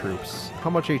your other troops. How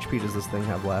much HP does this thing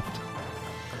have left?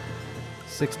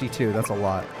 62. That's a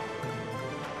lot.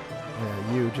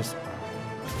 Yeah, you just...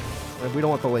 We don't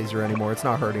want the laser anymore. It's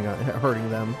not hurting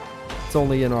them. It's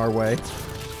only in our way.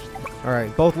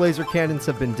 Alright, both laser cannons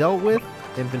have been dealt with.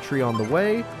 Infantry on the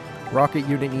way. Rocket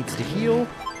unit needs to heal.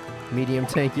 Medium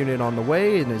tank unit on the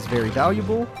way and is very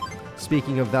valuable.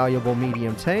 Speaking of valuable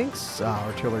medium tanks,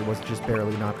 artillery was just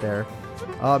barely not there.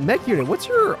 Mech unit, what's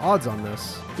your odds on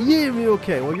this? Yeah,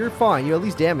 okay, well you're fine. You at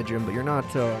least damage him, but you're not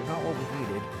what we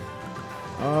needed.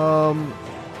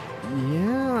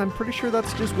 Yeah, I'm pretty sure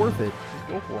that's just worth it. Just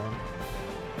go for him.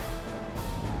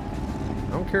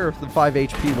 I don't care if the 5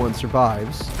 HP one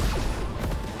survives.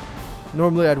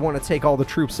 Normally I'd want to take all the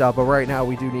troops out, but right now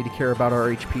we do need to care about our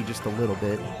HP just a little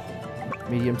bit.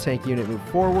 Medium tank unit move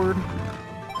forward.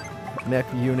 Mech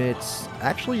units...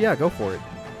 Actually, yeah, go for it.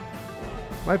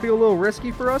 Might be a little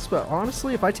risky for us, but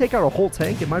honestly, if I take out a whole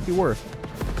tank, it might be worth.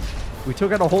 We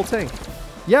took out a whole tank.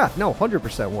 Yeah, no,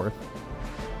 100% worth.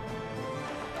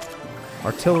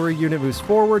 Artillery unit moves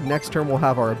forward. Next turn we'll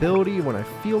have our ability when I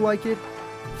feel like it.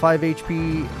 5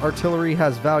 HP artillery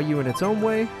has value in its own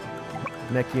way.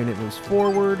 Mech unit moves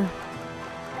forward.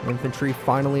 Infantry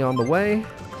finally on the way.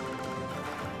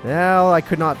 Well, I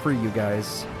could not free you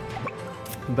guys.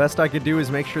 The best I could do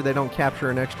is make sure they don't capture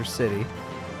an extra city.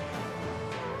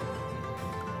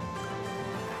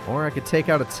 Or I could take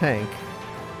out a tank.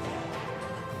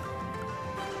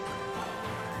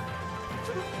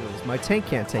 My tank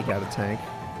can't take out a tank.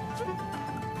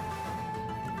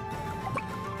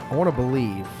 I want to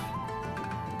believe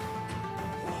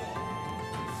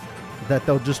that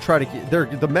they'll just try to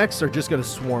get... The mechs are just going to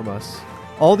swarm us.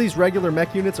 All these regular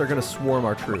mech units are going to swarm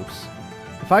our troops.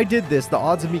 If I did this, the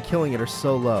odds of me killing it are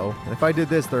so low. And if I did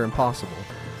this, they're impossible.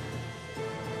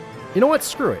 You know what?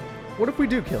 Screw it. What if we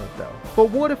do kill it, though?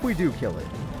 But what if we do kill it?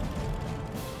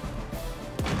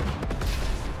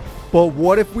 But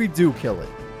what if we do kill it?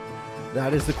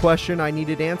 That is the question I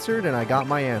needed answered, and I got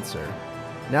my answer.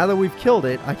 Now that we've killed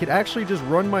it, I could actually just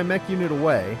run my mech unit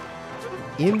away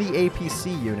in the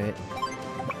APC unit,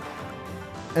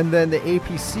 and then the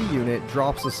APC unit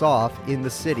drops us off in the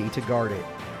city to guard it.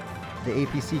 The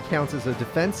APC counts as a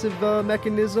defensive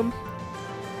mechanism,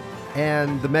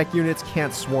 and the mech units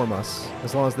can't swarm us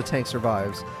as long as the tank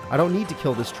survives. I don't need to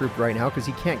kill this troop right now because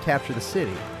he can't capture the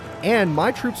city. And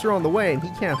my troops are on the way, and he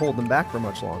can't hold them back for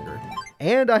much longer.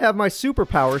 And I have my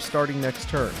superpower starting next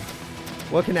turn.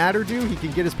 What can Adder do? He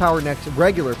can get his power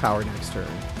regular power next turn.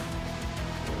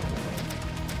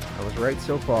 I was right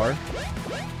so far.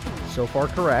 So far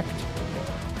correct.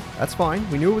 That's fine.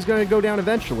 We knew it was going to go down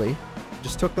eventually.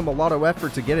 Just took them a lot of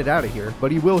effort to get it out of here.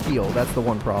 But he will heal. That's the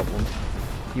one problem.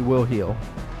 He will heal.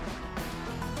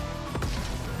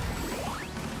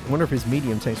 I wonder if his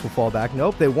medium tanks will fall back.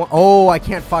 Nope, they won't. Oh, I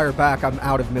can't fire back. I'm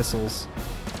out of missiles.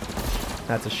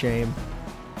 That's a shame.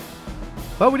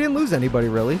 But we didn't lose anybody,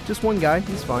 really. Just one guy.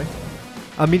 He's fine.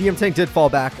 A medium tank did fall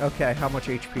back. Okay, how much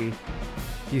HP?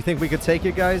 Do you think we could take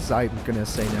it, guys? I'm gonna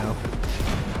say no.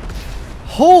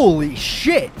 Holy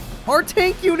shit! Our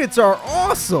tank units are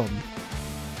awesome!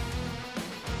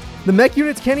 The mech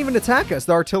units can't even attack us.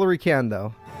 The artillery can,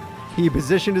 though. He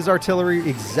positioned his artillery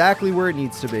exactly where it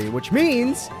needs to be, which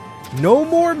means no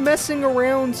more messing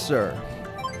around, sir.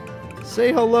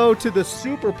 Say hello to the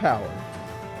superpower.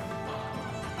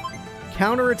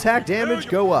 Counterattack damage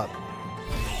go up.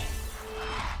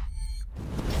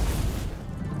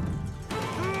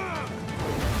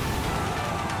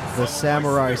 The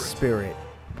samurai spirit.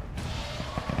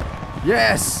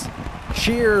 Yes!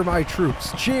 Cheer, my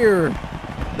troops. Cheer!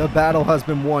 The battle has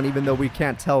been won, even though we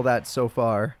can't tell that so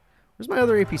far. Where's my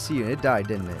other APC unit? It died,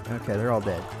 didn't it? Okay, they're all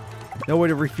dead. No way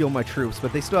to refuel my troops,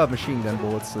 but they still have machine gun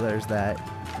bullets, so there's that.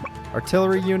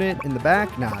 Artillery unit in the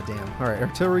back? Nah, damn. Alright,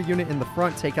 artillery unit in the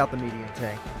front. Take out the medium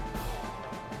tank.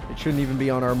 It shouldn't even be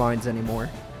on our minds anymore.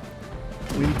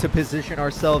 We need to position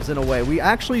ourselves in a way. We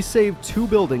actually saved 2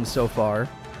 buildings so far.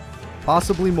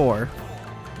 Possibly more.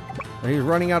 And he's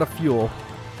running out of fuel.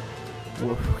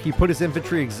 He put his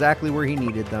infantry exactly where he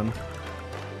needed them.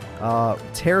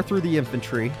 Tear through the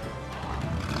infantry.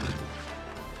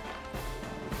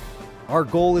 Our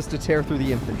goal is to tear through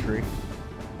the infantry.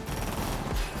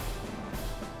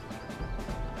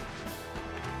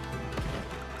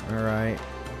 Alright.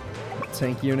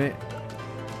 Tank unit.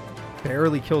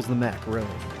 Barely kills the mech, really.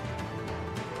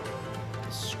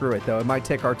 Screw it, though. It might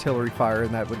take artillery fire,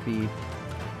 and that would be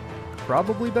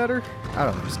probably better. I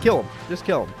don't know. Just kill him. Just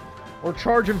kill him. or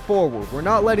charging forward. We're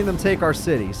not letting them take our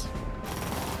cities.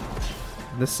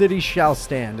 The cities shall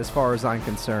stand, as far as I'm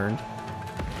concerned.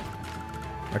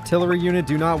 Artillery unit,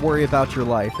 do not worry about your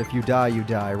life. If you die, you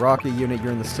die. Rocket unit,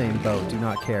 you're in the same boat. Do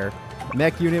not care.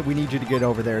 Mech unit, we need you to get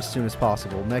over there as soon as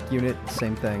possible. Mech unit,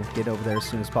 same thing. Get over there as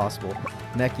soon as possible.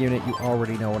 Mech unit, you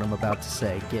already know what I'm about to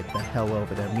say. Get the hell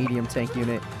over there. Medium tank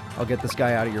unit, I'll get this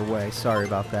guy out of your way. Sorry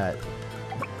about that.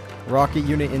 Rocket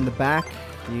unit in the back,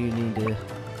 you need to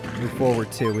move forward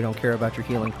too. We don't care about your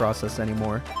healing process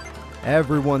anymore.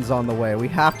 Everyone's on the way. We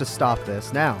have to stop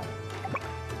this. Now,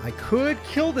 I could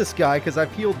kill this guy because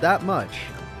I've healed that much.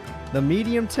 The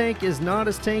medium tank is not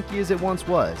as tanky as it once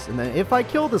was. And then if I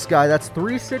kill this guy, that's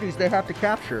 3 cities they have to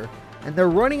capture. And they're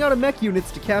running out of mech units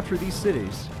to capture these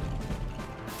cities.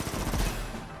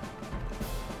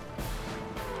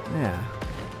 Yeah.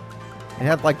 They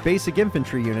have like basic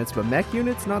infantry units, but mech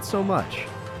units, not so much.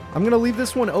 I'm going to leave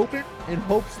this one open in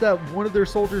hopes that one of their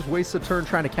soldiers wastes a turn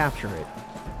trying to capture it,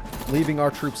 leaving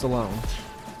our troops alone.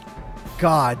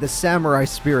 God, the samurai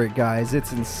spirit, guys,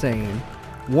 it's insane.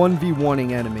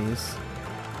 1v1ing enemies.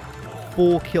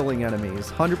 Full killing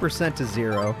enemies. 100% to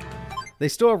 0. They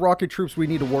still have rocket troops we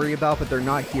need to worry about, but they're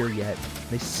not here yet.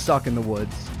 They suck in the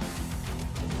woods.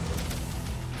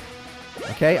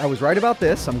 Okay, I was right about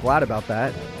this. I'm glad about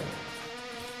that.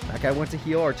 That guy went to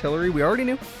heal artillery. We already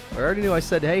knew. I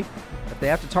said, hey, if they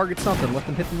have to target something, let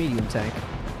them hit the medium tank.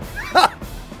 Ha!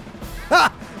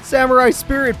 Ha! Samurai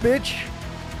spirit, bitch!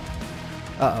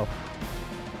 Uh-oh.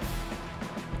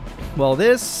 Well,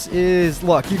 this is...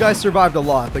 Look, you guys survived a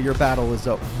lot, but your battle is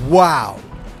up. Wow.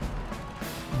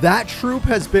 That troop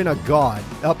has been a god.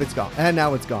 Oh, it's gone. And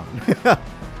now it's gone.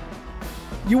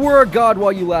 You were a god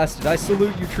while you lasted. I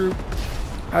salute you, troop.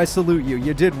 I salute you.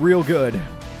 You did real good.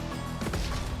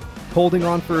 Holding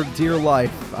on for dear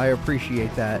life. I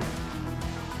appreciate that.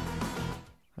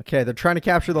 Okay, they're trying to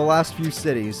capture the last few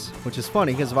cities, which is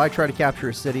funny, because if I try to capture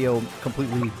a city, it'll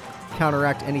completely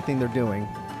counteract anything they're doing.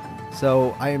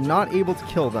 So, I am not able to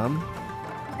kill them.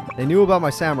 They knew about my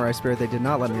samurai spirit. They did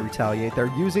not let me retaliate.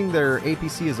 They're using their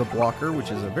APC as a blocker, which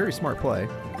is a very smart play,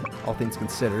 all things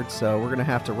considered. So, we're going to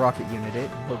have to rocket unit it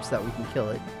in hopes that we can kill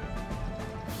it.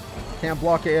 Can't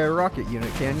block a rocket unit,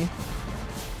 can you?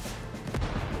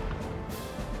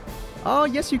 Oh,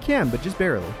 yes you can, but just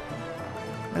barely.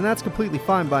 And that's completely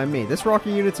fine by me. This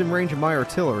rocket unit's in range of my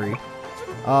artillery,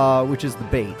 which is the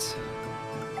bait.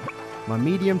 My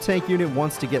medium tank unit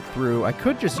wants to get through. I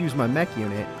could just use my mech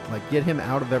unit, like get him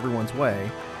out of everyone's way,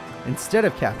 instead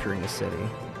of capturing a city.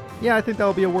 Yeah, I think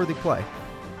that'll be a worthy play.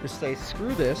 Just say,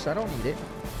 screw this, I don't need it.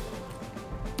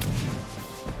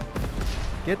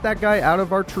 Get that guy out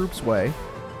of our troops' way.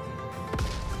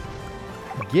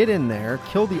 Get in there,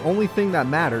 kill the only thing that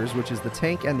matters, which is the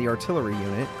tank and the artillery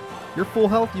unit. You're full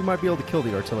health, you might be able to kill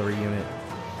the artillery unit.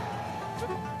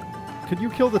 Could you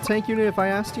kill the tank unit if I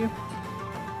asked you?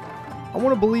 I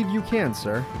want to believe you can,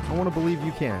 sir. I want to believe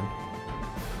you can.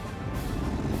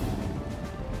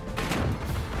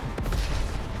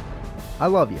 I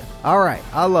love you. Alright,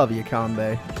 I love you,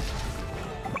 Kanbei.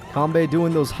 Kanbei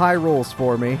doing those high rolls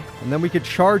for me. And then we could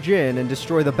charge in and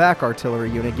destroy the back artillery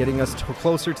unit, getting us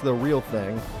closer to the real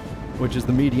thing, which is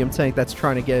the medium tank that's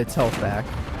trying to get its health back.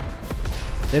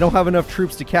 They don't have enough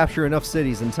troops to capture enough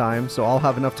cities in time, so I'll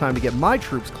have enough time to get my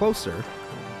troops closer,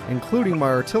 including my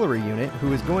artillery unit,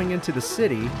 who is going into the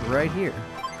city right here.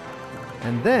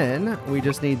 And then we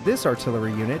just need this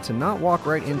artillery unit to not walk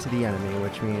right into the enemy,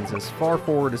 which means as far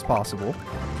forward as possible.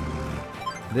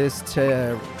 This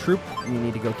troop you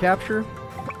need to go capture.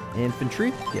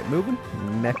 Infantry, get moving.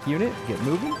 Mech unit, get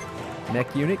moving.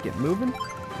 Mech unit, get moving.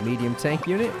 Medium tank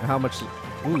unit, how much...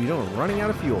 Ooh, you know, running out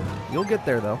of fuel. You'll get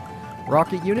there, though.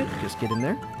 Rocket unit, just get in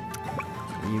there.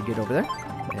 You get over there.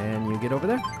 And you get over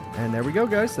there. And there we go,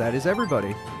 guys. That is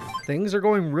everybody. Things are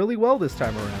going really well this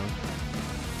time around.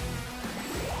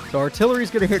 So artillery's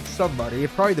going to hit somebody.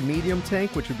 Probably the medium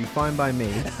tank, which would be fine by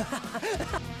me.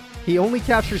 He only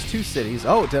captures 2 cities.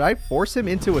 Oh, did I force him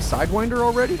into a Sidewinder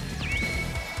already?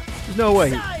 There's no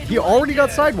way. He already got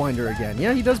Sidewinder again.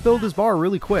 Yeah, he does build his bar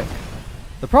really quick.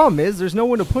 The problem is, there's no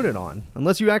one to put it on.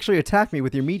 Unless you actually attack me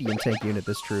with your medium tank unit,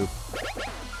 this troop.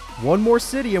 One more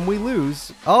city and we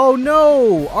lose. Oh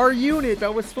no! Our unit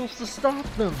that was supposed to stop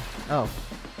them. Oh.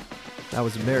 That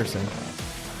was embarrassing.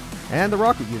 And the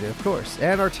rocket unit, of course.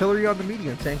 And artillery on the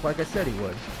medium tank like I said he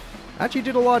would. Actually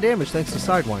did a lot of damage thanks to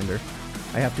Sidewinder,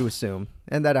 I have to assume.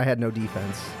 And that I had no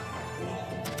defense.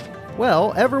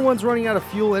 Well, everyone's running out of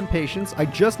fuel and patience. I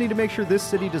just need to make sure this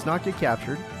city does not get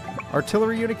captured.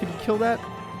 Artillery unit, could you kill that?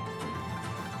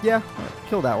 Yeah,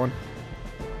 kill that one.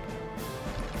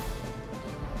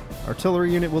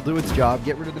 Artillery unit will do its job.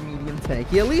 Get rid of the medium tank.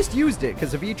 He at least used it,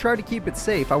 because if he tried to keep it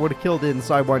safe, I would have killed it, and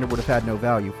Sidewinder would have had no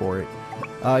value for it.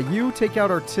 You take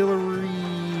out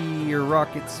artillery or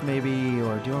rockets, maybe,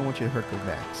 or do I want you to hurt their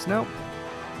backs? Nope.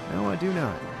 No, I do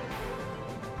not.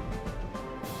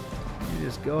 You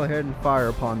just go ahead and fire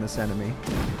upon this enemy.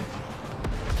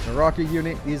 The rocket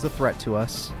unit is a threat to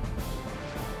us.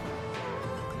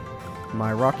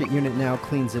 My rocket unit now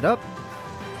cleans it up.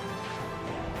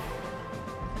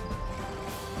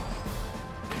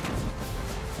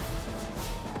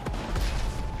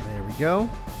 There we go.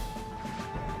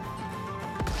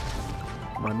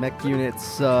 My mech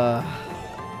units don't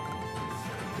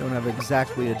have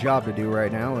exactly a job to do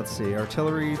right now. Let's see.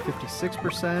 Artillery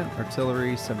 56%,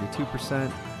 artillery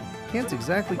 72%. Can't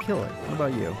exactly kill it. What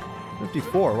about you?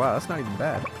 54. Wow, that's not even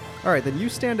bad. Alright, then you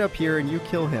stand up here and you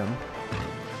kill him.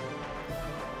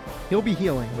 He'll be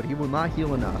healing, but he will not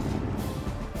heal enough.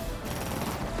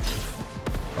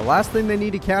 The last thing they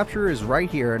need to capture is right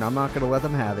here, and I'm not going to let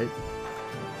them have it.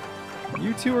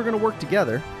 You two are going to work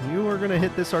together. You are going to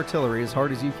hit this artillery as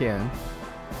hard as you can.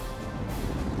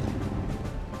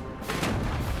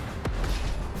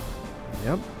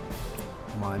 Yep.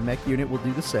 My mech unit will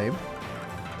do the same.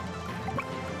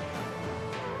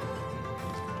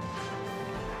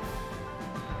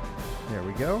 There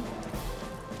we go.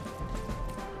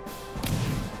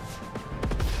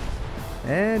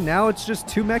 And now it's just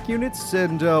 2 mech units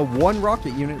and 1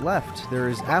 rocket unit left. There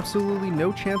is absolutely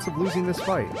no chance of losing this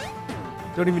fight.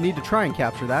 Don't even need to try and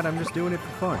capture that. I'm just doing it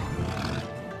for fun.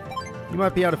 You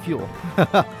might be out of fuel.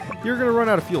 You're going to run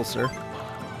out of fuel, sir.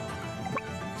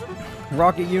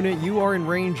 Rocket unit, you are in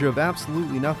range of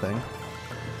absolutely nothing.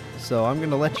 So I'm going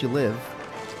to let you live.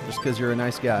 Just because you're a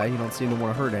nice guy. You don't seem to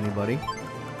want to hurt anybody.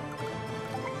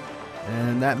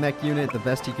 And that mech unit, the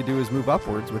best he could do is move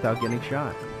upwards without getting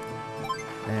shot.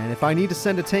 And if I need to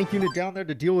send a tank unit down there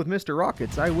to deal with Mr.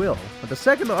 Rockets, I will. But the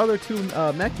second the other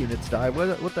 2 mech units die,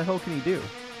 what the hell can he do?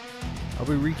 I'll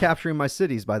be recapturing my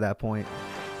cities by that point.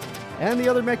 And the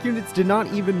other mech units did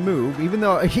not even move, even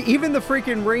though even the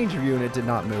freaking ranger unit did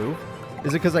not move.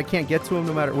 Is it because I can't get to him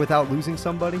no matter without losing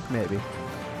somebody? Maybe.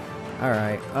 All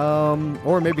right.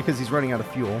 Or maybe because he's running out of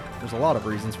fuel. There's a lot of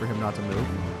reasons for him not to move.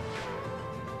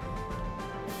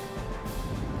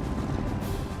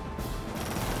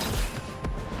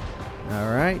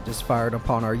 Alright, just fired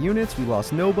upon our units. We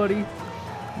lost nobody.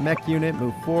 Mech unit,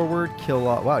 move forward. Kill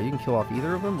off. Wow, you can kill off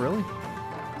either of them? Really?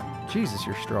 Jesus,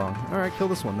 you're strong. Alright, kill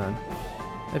this one then.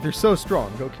 If you're so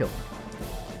strong, go kill him.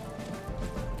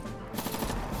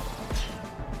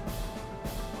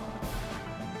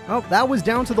 Oh, that was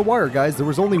down to the wire, guys. There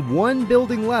was only 1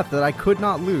 building left that I could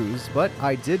not lose, but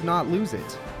I did not lose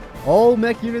it. All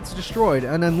mech units destroyed,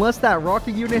 and unless that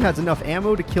rocket unit has enough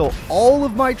ammo to kill all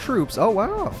of my troops... Oh,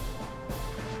 wow.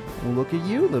 Well, look at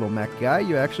you, little mech guy.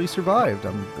 You actually survived.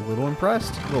 I'm a little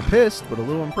impressed. A little pissed, but a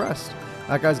little impressed.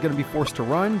 That guy's going to be forced to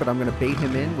run, but I'm going to bait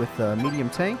him in with a medium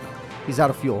tank. He's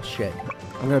out of fuel. Shit.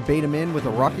 I'm going to bait him in with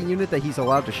a rocket unit that he's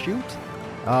allowed to shoot.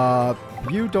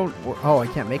 You don't... Oh, I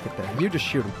can't make it there. You just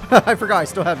shoot him. I forgot I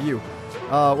still have you.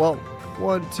 Well,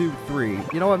 1, 2, 3.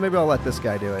 You know what? Maybe I'll let this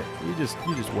guy do it. You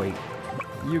just wait.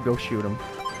 You go shoot him.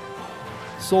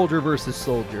 Soldier versus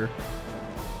soldier.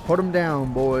 Put him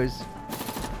down, boys.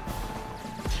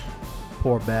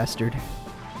 Poor bastard.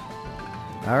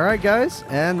 Alright, guys.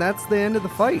 And that's the end of the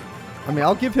fight. I mean,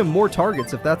 I'll give him more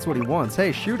targets if that's what he wants.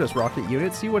 Hey, shoot us, rocket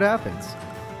unit. See what happens.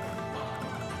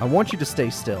 I want you to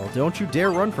stay still. Don't you dare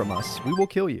run from us. We will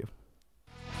kill you.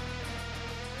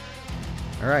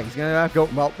 Alright, he's going to go...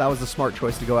 Well, that was the smart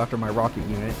choice to go after my rocket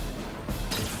unit.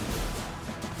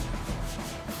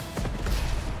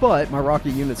 But my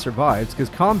rocket unit survives because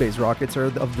Combe's rockets are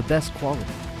of the best quality.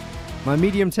 My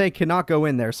medium tank cannot go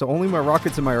in there, so only my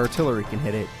rockets and my artillery can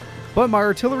hit it. But my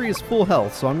artillery is full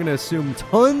health, so I'm going to assume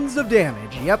tons of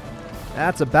damage. Yep,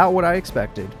 that's about what I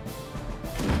expected.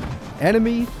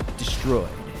 Enemy destroyed.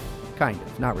 Kind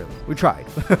of, not really. We tried.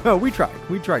 We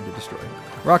tried to destroy.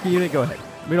 Rocket unit, go ahead.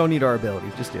 We don't need our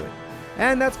ability, just do it.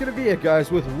 And that's going to be it,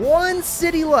 guys. With 1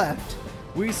 city left,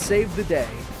 we saved the day.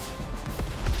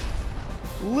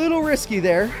 Little risky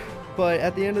there. But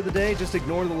at the end of the day, just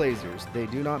ignore the lasers. They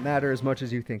do not matter as much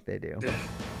as you think they do.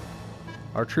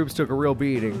 Our troops took a real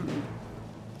beating.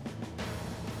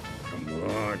 Come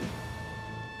on.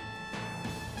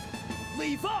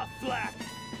 Leave off, Black!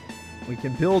 We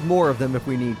can build more of them if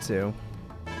we need to.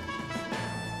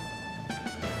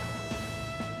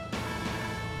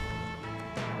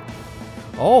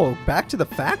 Oh, back to the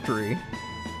factory.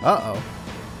 Uh-oh.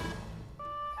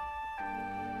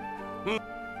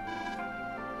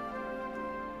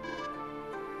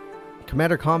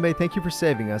 Commander Combe, thank you for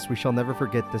saving us. We shall never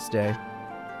forget this day.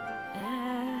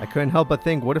 I couldn't help but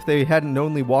think, what if they hadn't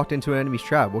knowingly walked into an enemy's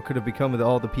trap? What could have become of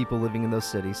all the people living in those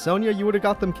cities? Sonia, you would have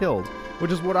got them killed,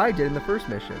 which is what I did in the first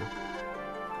mission.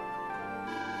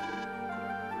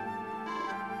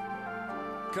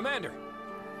 Commander!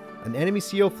 An enemy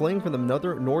CO fleeing from the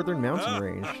northern mountain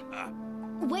range.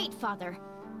 Wait, Father.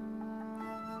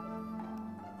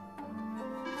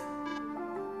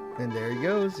 And there he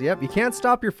goes. Yep, you can't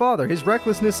stop your father. His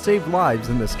recklessness saved lives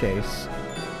in this case.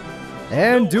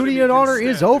 And duty and honor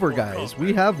is over, guys.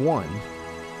 We have won.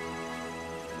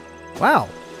 Wow.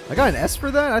 I got an S for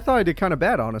that? I thought I did kind of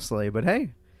bad, honestly. But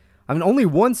hey. I mean, only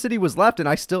one city was left, and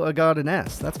I still got an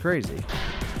S. That's crazy.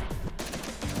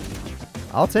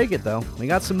 I'll take it, though. We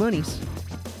got some monies.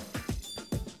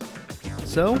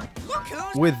 So,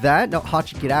 with that... No,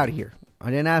 Hachi, get out of here. I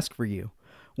didn't ask for you.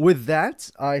 With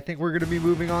that, I think we're going to be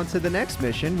moving on to the next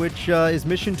mission, which is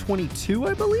mission 22,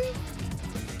 I believe?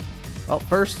 Oh,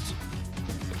 first...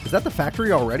 Is that the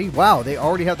factory already? Wow, they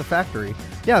already have the factory.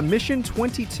 Yeah, mission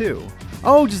 22.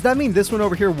 Oh, does that mean this one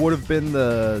over here would have been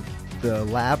the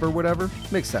lab or whatever?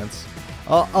 Makes sense.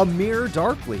 Amir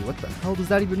Darkly. What the hell does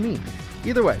that even mean?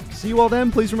 Either way, see you all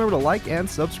then. Please remember to like and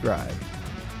subscribe.